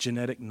say?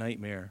 Genetic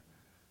nightmare.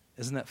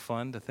 Isn't that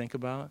fun to think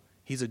about?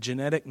 He's a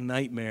genetic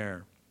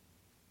nightmare.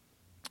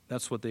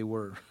 That's what they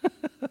were.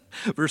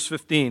 Verse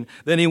 15,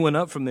 then he went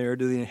up from there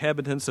to the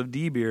inhabitants of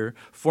Debir.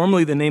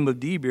 Formerly the name of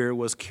Debir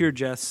was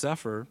Kirjath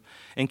Sepher.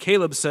 And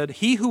Caleb said,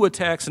 he who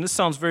attacks, and this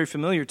sounds very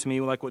familiar to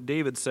me, like what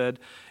David said,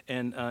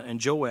 and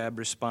Joab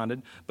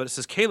responded. But it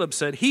says, Caleb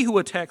said, he who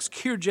attacks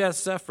Kirjath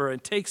Sepher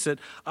and takes it,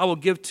 I will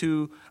give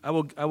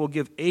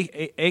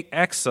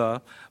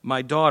Achsah,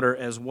 my daughter,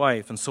 as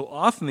wife. And so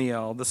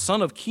Othniel, the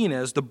son of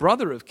Kenaz, the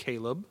brother of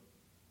Caleb,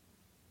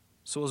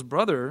 so his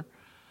brother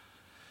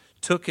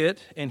took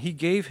it, and he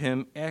gave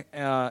him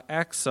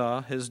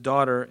Achsah, his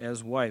daughter,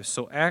 as wife.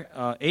 So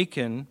Achsah,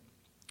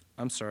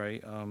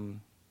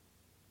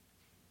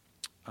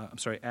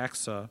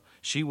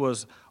 she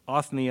was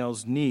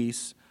Othniel's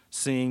niece,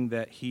 seeing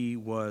that he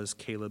was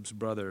Caleb's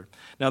brother.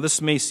 Now,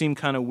 this may seem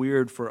kind of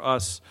weird for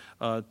us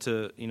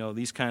to,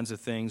 these kinds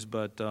of things,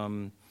 but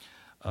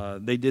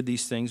they did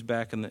these things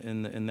back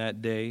in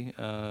that day,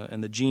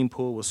 and the gene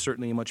pool was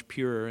certainly much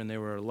purer, and there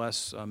were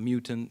less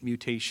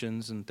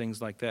mutations and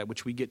things like that,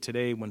 which we get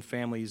today when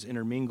families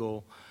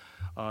intermingle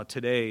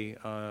today.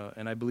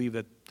 And I believe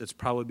that that's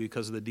probably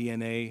because the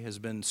DNA has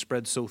been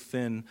spread so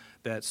thin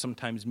that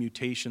sometimes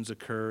mutations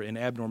occur and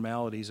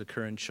abnormalities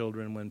occur in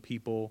children when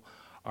people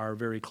are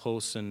very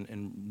close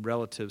and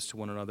relatives to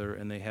one another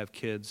and they have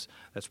kids.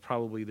 That's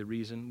probably the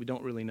reason. We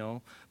don't really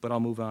know, but I'll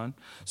move on.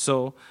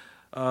 So,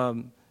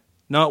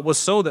 now it was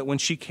so that when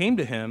she came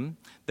to him,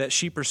 that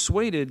she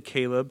persuaded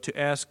Caleb to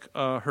ask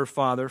her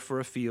father for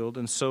a field.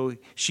 And so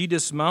she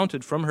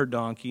dismounted from her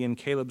donkey, and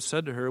Caleb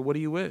said to her, what do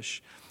you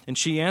wish? And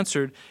she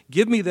answered,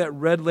 give me that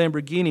red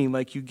Lamborghini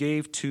like you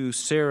gave to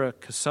Sarah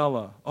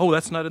Casella. Oh,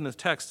 that's not in the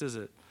text, is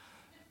it?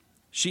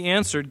 She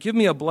answered, give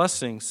me a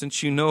blessing,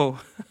 since you know.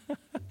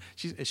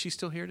 Is she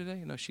still here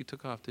today? No, she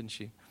took off, didn't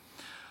she?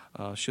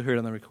 She'll hear it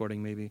on the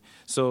recording maybe.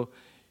 So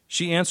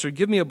she answered,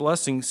 give me a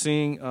blessing,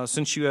 seeing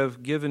since you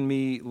have given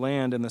me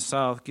land in the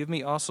south, give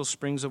me also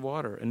springs of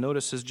water. And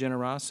notice his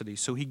generosity.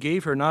 So he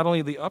gave her not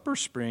only the upper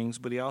springs,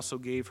 but he also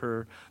gave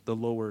her the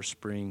lower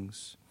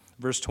springs.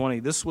 Verse 20,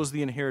 this was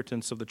the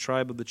inheritance of the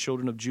tribe of the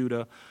children of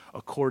Judah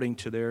according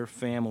to their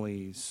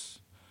families.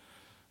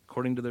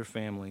 According to their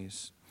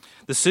families.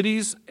 The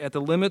cities at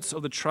the limits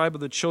of the tribe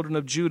of the children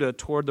of Judah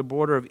toward the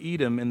border of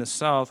Edom in the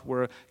south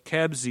were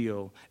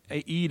Kabzeel,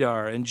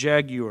 Edar, and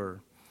Jagur,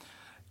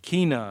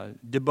 Kena,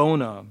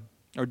 Dimona,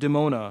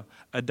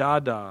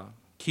 Adada,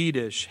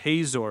 Kedesh,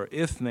 Hazor,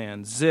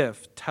 Ithnan,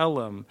 Ziph,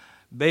 Telem,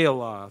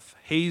 Baaloth,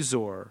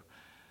 Hazor,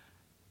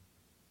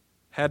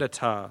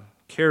 Hadattah,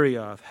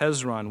 Kerioth,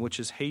 Hezron, which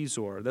is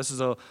Hazor. This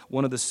is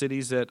one of the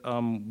cities that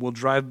we'll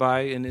drive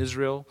by in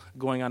Israel,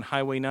 going on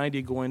Highway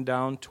 90, going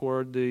down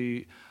toward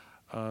the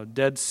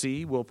Dead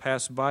Sea. We'll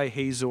pass by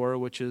Hazor,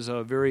 which is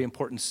a very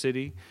important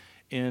city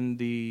in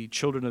the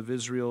children of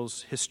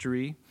Israel's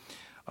history.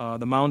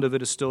 The mound of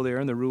it is still there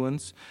in the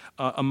ruins.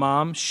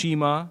 Amam,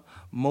 Shema,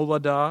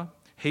 Moladah,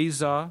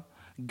 Hazah,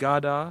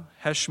 Gada,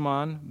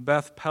 Heshmon,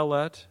 Beth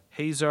Pelet,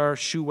 Hazar,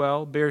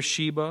 Shuel,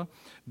 Beersheba,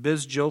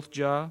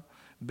 Bizjothjah,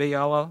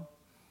 Beala,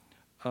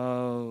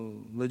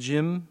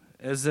 Lejim,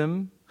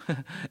 Ezim,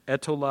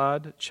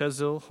 Etolad,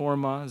 Chezil,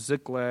 Hormah,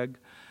 Ziklag,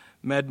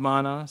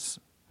 Madmana,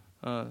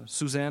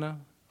 Susanna.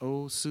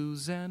 Oh,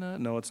 Susanna.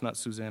 No, it's not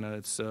Susanna.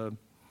 It's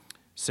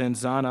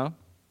Sanzana.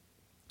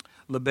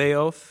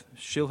 Lebaoth,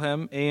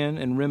 Shilhem, Ain,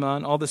 and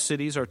Rimmon. All the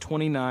cities are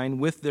 29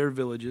 with their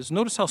villages.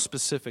 Notice how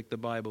specific the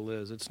Bible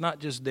is. It's not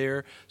just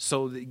there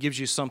so that it gives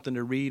you something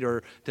to read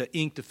or the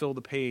ink to fill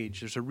the page.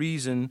 There's a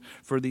reason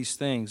for these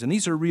things. And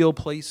these are real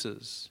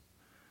places.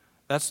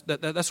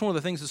 That's one of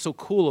the things that's so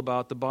cool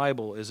about the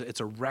Bible is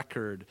it's a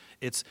record.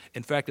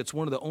 In fact, it's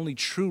one of the only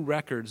true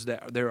records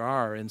that there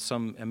are in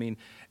some.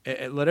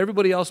 Let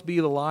everybody else be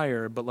the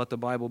liar, but let the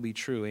Bible be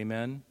true.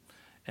 Amen?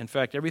 In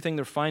fact, everything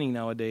they're finding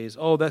nowadays,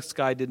 this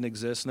guy didn't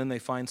exist, and then they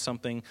find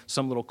something,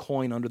 some little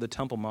coin under the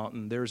Temple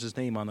Mountain. There's his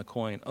name on the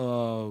coin.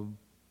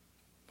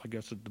 I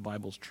guess the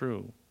Bible's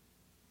true.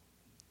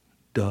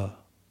 Duh.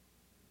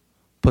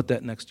 Put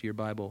that next to your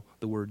Bible,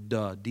 the word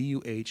duh,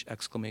 D-U-H,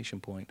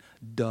 exclamation point.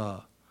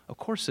 Duh. Of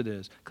course it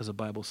is, because the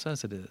Bible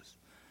says it is.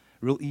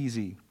 Real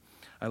easy.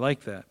 I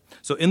like that.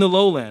 So in the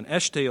lowland,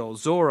 Eshtaol,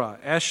 Zorah,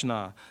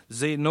 Ashna,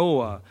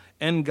 Zanoah,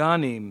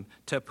 En-Ganim,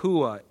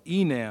 Tepuah,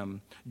 Enam,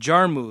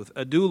 Jarmuth,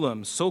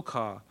 Adullam,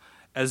 Sokah,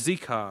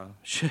 Azekah,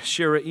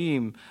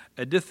 Sheraim,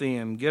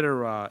 Adithaim,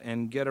 Gederah,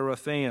 and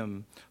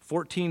Gederathaim,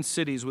 14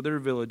 cities with their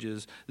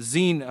villages,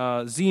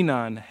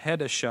 Zenon,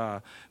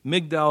 Hadashah,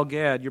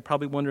 Migdal-Gad. You're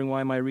probably wondering why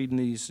am I reading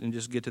these and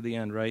just get to the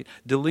end, right?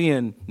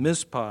 Delian,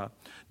 Mizpah,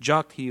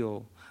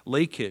 Joktheel,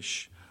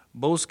 Lachish,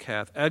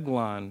 Bozkath,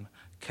 Eglon,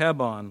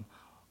 Kabon,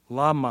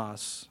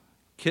 Lamas,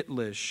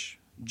 Kitlish,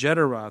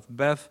 Jederoth,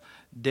 Beth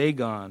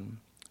Dagon,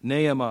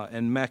 Naamah,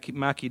 and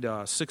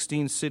Makkedah,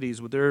 16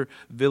 cities with their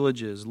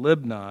villages,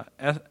 Libnah,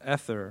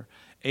 Ether,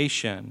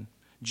 Ashan,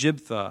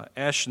 Jibthah,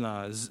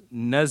 Ashna,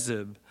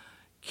 Nezib,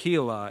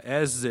 Keilah,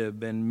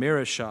 Azib, and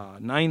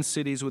Mareshah, 9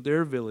 cities with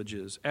their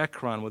villages,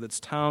 Ekron with its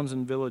towns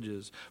and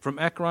villages. From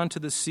Ekron to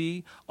the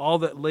sea, all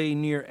that lay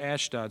near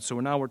Ashdod. So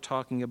now we're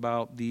talking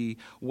about the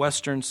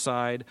western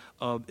side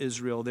of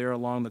Israel, there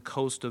along the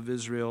coast of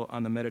Israel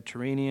on the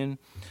Mediterranean,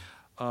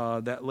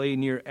 that lay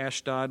near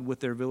Ashdod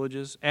with their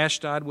villages.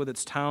 Ashdod with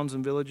its towns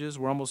and villages.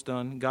 We're almost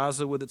done.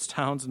 Gaza with its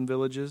towns and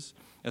villages,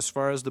 as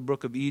far as the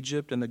brook of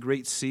Egypt and the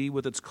great sea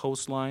with its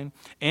coastline.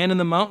 And in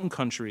the mountain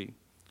country,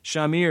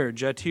 Shamir,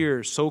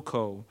 Jatir,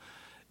 Soko,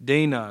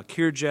 Dana,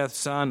 Kirjath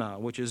Sana,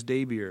 which is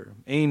Debir,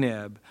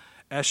 Anab,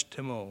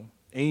 Eshtemo,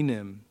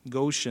 Anim,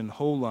 Goshen,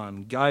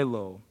 Holon,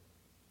 Gilo,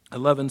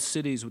 11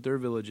 cities with their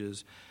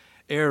villages,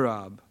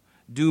 Arab,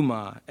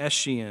 Duma,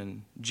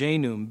 Eshian,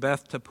 Janum,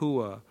 Beth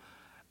Tapua,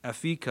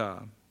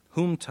 Aphekah,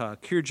 Humta,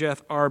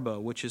 Kirjath Arba,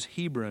 which is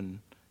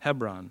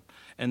Hebron,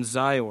 and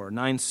Zior,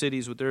 9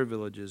 cities with their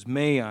villages,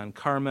 Maon,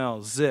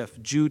 Carmel, Ziph,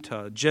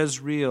 Juta,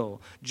 Jezreel,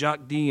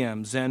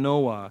 Jokdeam,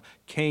 Zanoah,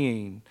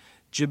 Cain,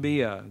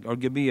 Gibeah,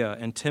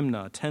 and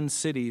Timnah, 10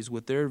 cities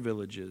with their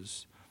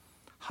villages,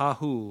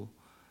 Hahu,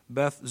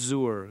 Beth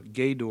Zur,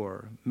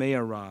 Gedor,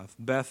 Mearath,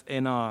 Beth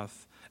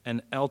Anath,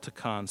 and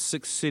Eltekon,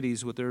 6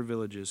 cities with their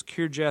villages,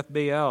 Kirjath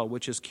Baal,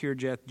 which is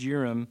Kirjath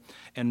Jearim,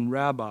 and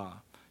Rabbah,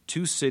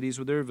 2 cities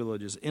with their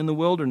villages. In the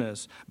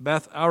wilderness,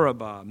 Beth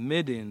Arabah,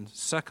 Middin,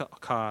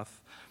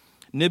 Sekakath,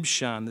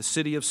 Nibshan, the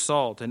city of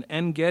salt, and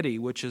En-Gedi,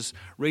 which is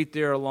right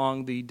there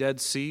along the Dead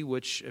Sea,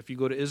 which if you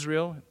go to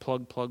Israel,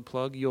 plug,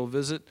 we'll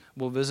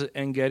visit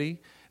En-Gedi.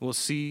 We'll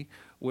see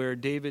where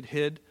David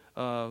hid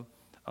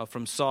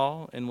from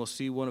Saul, and we'll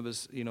see one of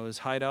his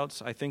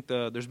hideouts. I think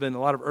there's been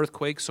a lot of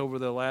earthquakes over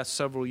the last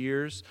several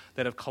years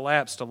that have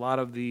collapsed a lot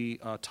of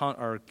the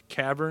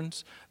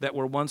caverns that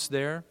were once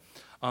there.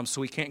 So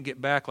we can't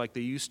get back like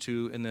they used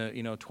to in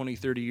the 20,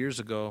 30 years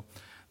ago.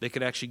 They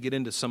could actually get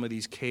into some of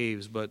these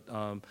caves, but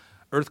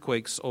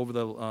earthquakes over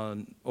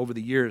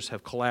the years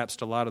have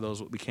collapsed a lot of those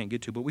that we can't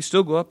get to. But we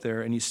still go up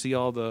there, and you see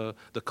all the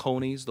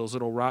conies, those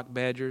little rock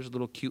badgers,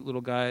 little cute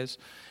little guys,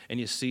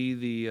 and you see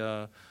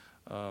the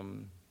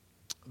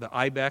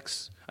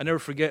ibex. I never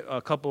forget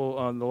a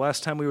couple. The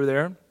last time we were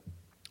there,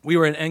 we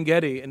were in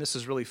En-Gedi, and this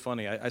is really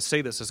funny. I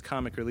say this as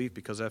comic relief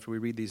because after we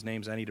read these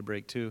names, I need a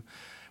break too.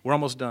 We're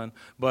almost done,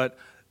 but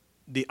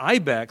the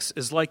ibex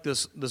is like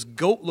this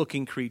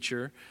goat-looking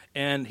creature,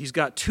 and he's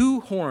got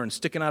 2 horns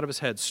sticking out of his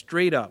head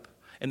straight up,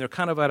 and they're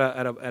kind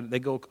of they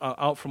go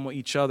out from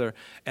each other.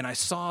 And I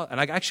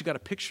actually got a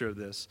picture of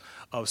this.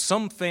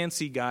 Some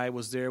fancy guy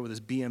was there with his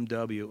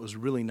BMW. It was a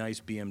really nice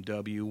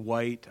BMW,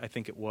 white, I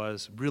think it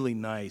was, really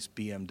nice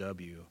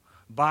BMW.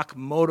 Bach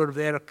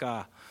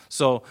Motorwerke.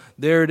 So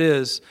there it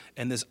is,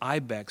 and this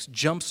ibex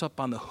jumps up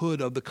on the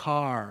hood of the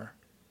car.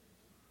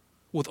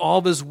 with all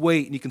of his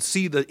weight, and you can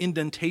see the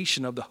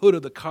indentation of the hood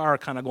of the car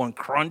kind of going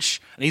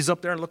crunch, and he's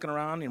up there looking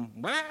around,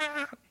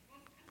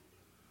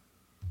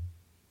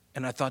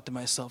 and I thought to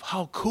myself,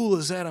 how cool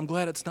is that? I'm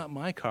glad it's not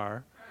my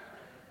car.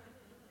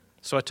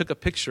 So I took a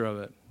picture of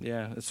it.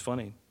 Yeah, it's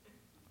funny.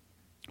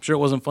 I'm sure it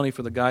wasn't funny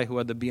for the guy who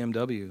had the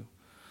BMW.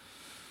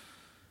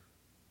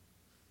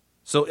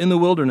 So in the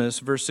wilderness,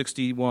 verse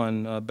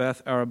 61,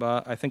 Beth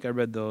Arabah, I think I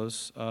read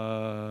those.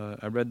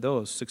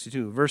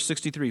 62. Verse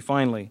 63,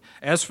 finally.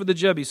 As for the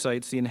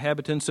Jebusites, the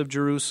inhabitants of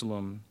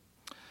Jerusalem,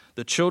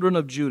 the children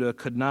of Judah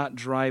could not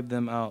drive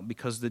them out,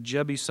 because the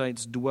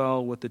Jebusites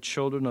dwell with the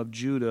children of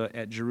Judah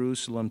at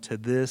Jerusalem to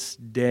this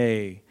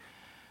day.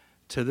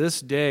 To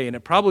this day. And it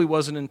probably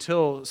wasn't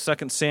until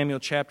 2 Samuel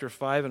chapter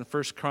 5 and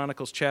 1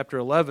 Chronicles chapter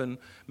 11.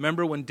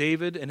 Remember when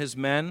David and his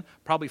men,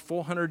 probably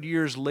 400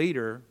 years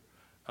later,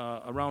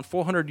 around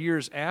 400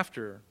 years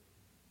after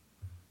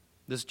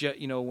this,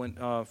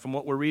 from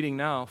what we're reading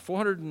now,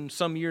 400 and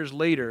some years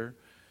later,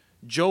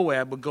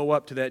 Joab would go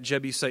up to that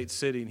Jebusite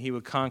city and he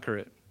would conquer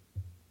it.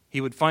 He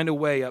would find a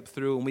way up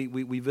through, and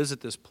we visit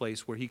this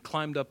place where he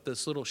climbed up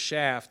this little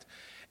shaft,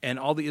 and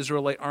all the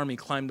Israelite army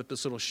climbed up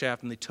this little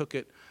shaft, and they took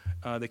it.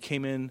 They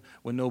came in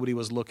when nobody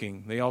was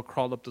looking. They all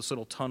crawled up this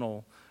little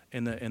tunnel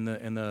in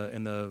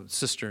the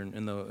cistern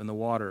in the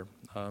water.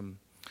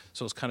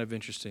 So it's kind of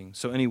interesting.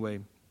 So anyway.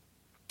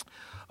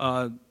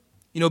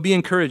 Be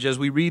encouraged as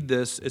we read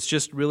this. It's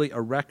just really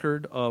a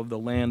record of the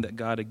land that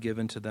God had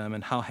given to them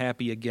and how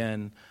happy,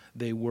 again,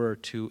 they were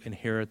to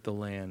inherit the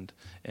land.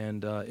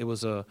 And it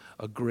was a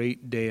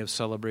great day of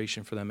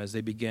celebration for them as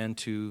they began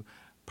to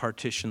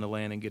partition the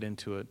land and get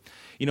into it.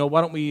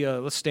 Why don't we,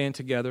 let's stand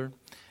together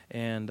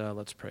and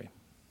let's pray.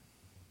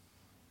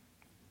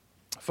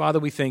 Father,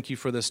 we thank you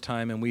for this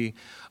time, and we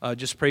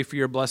just pray for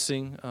your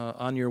blessing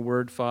on your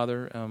word,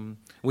 Father.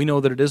 We know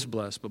that it is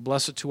blessed, but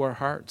bless it to our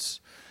hearts,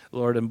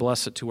 Lord, and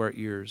bless it to our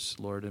ears,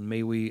 Lord. And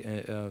may we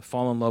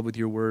fall in love with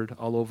your word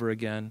all over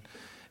again.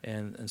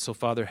 And so,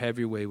 Father, have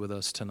your way with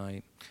us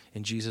tonight.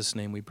 In Jesus'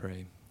 name we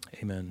pray.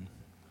 Amen.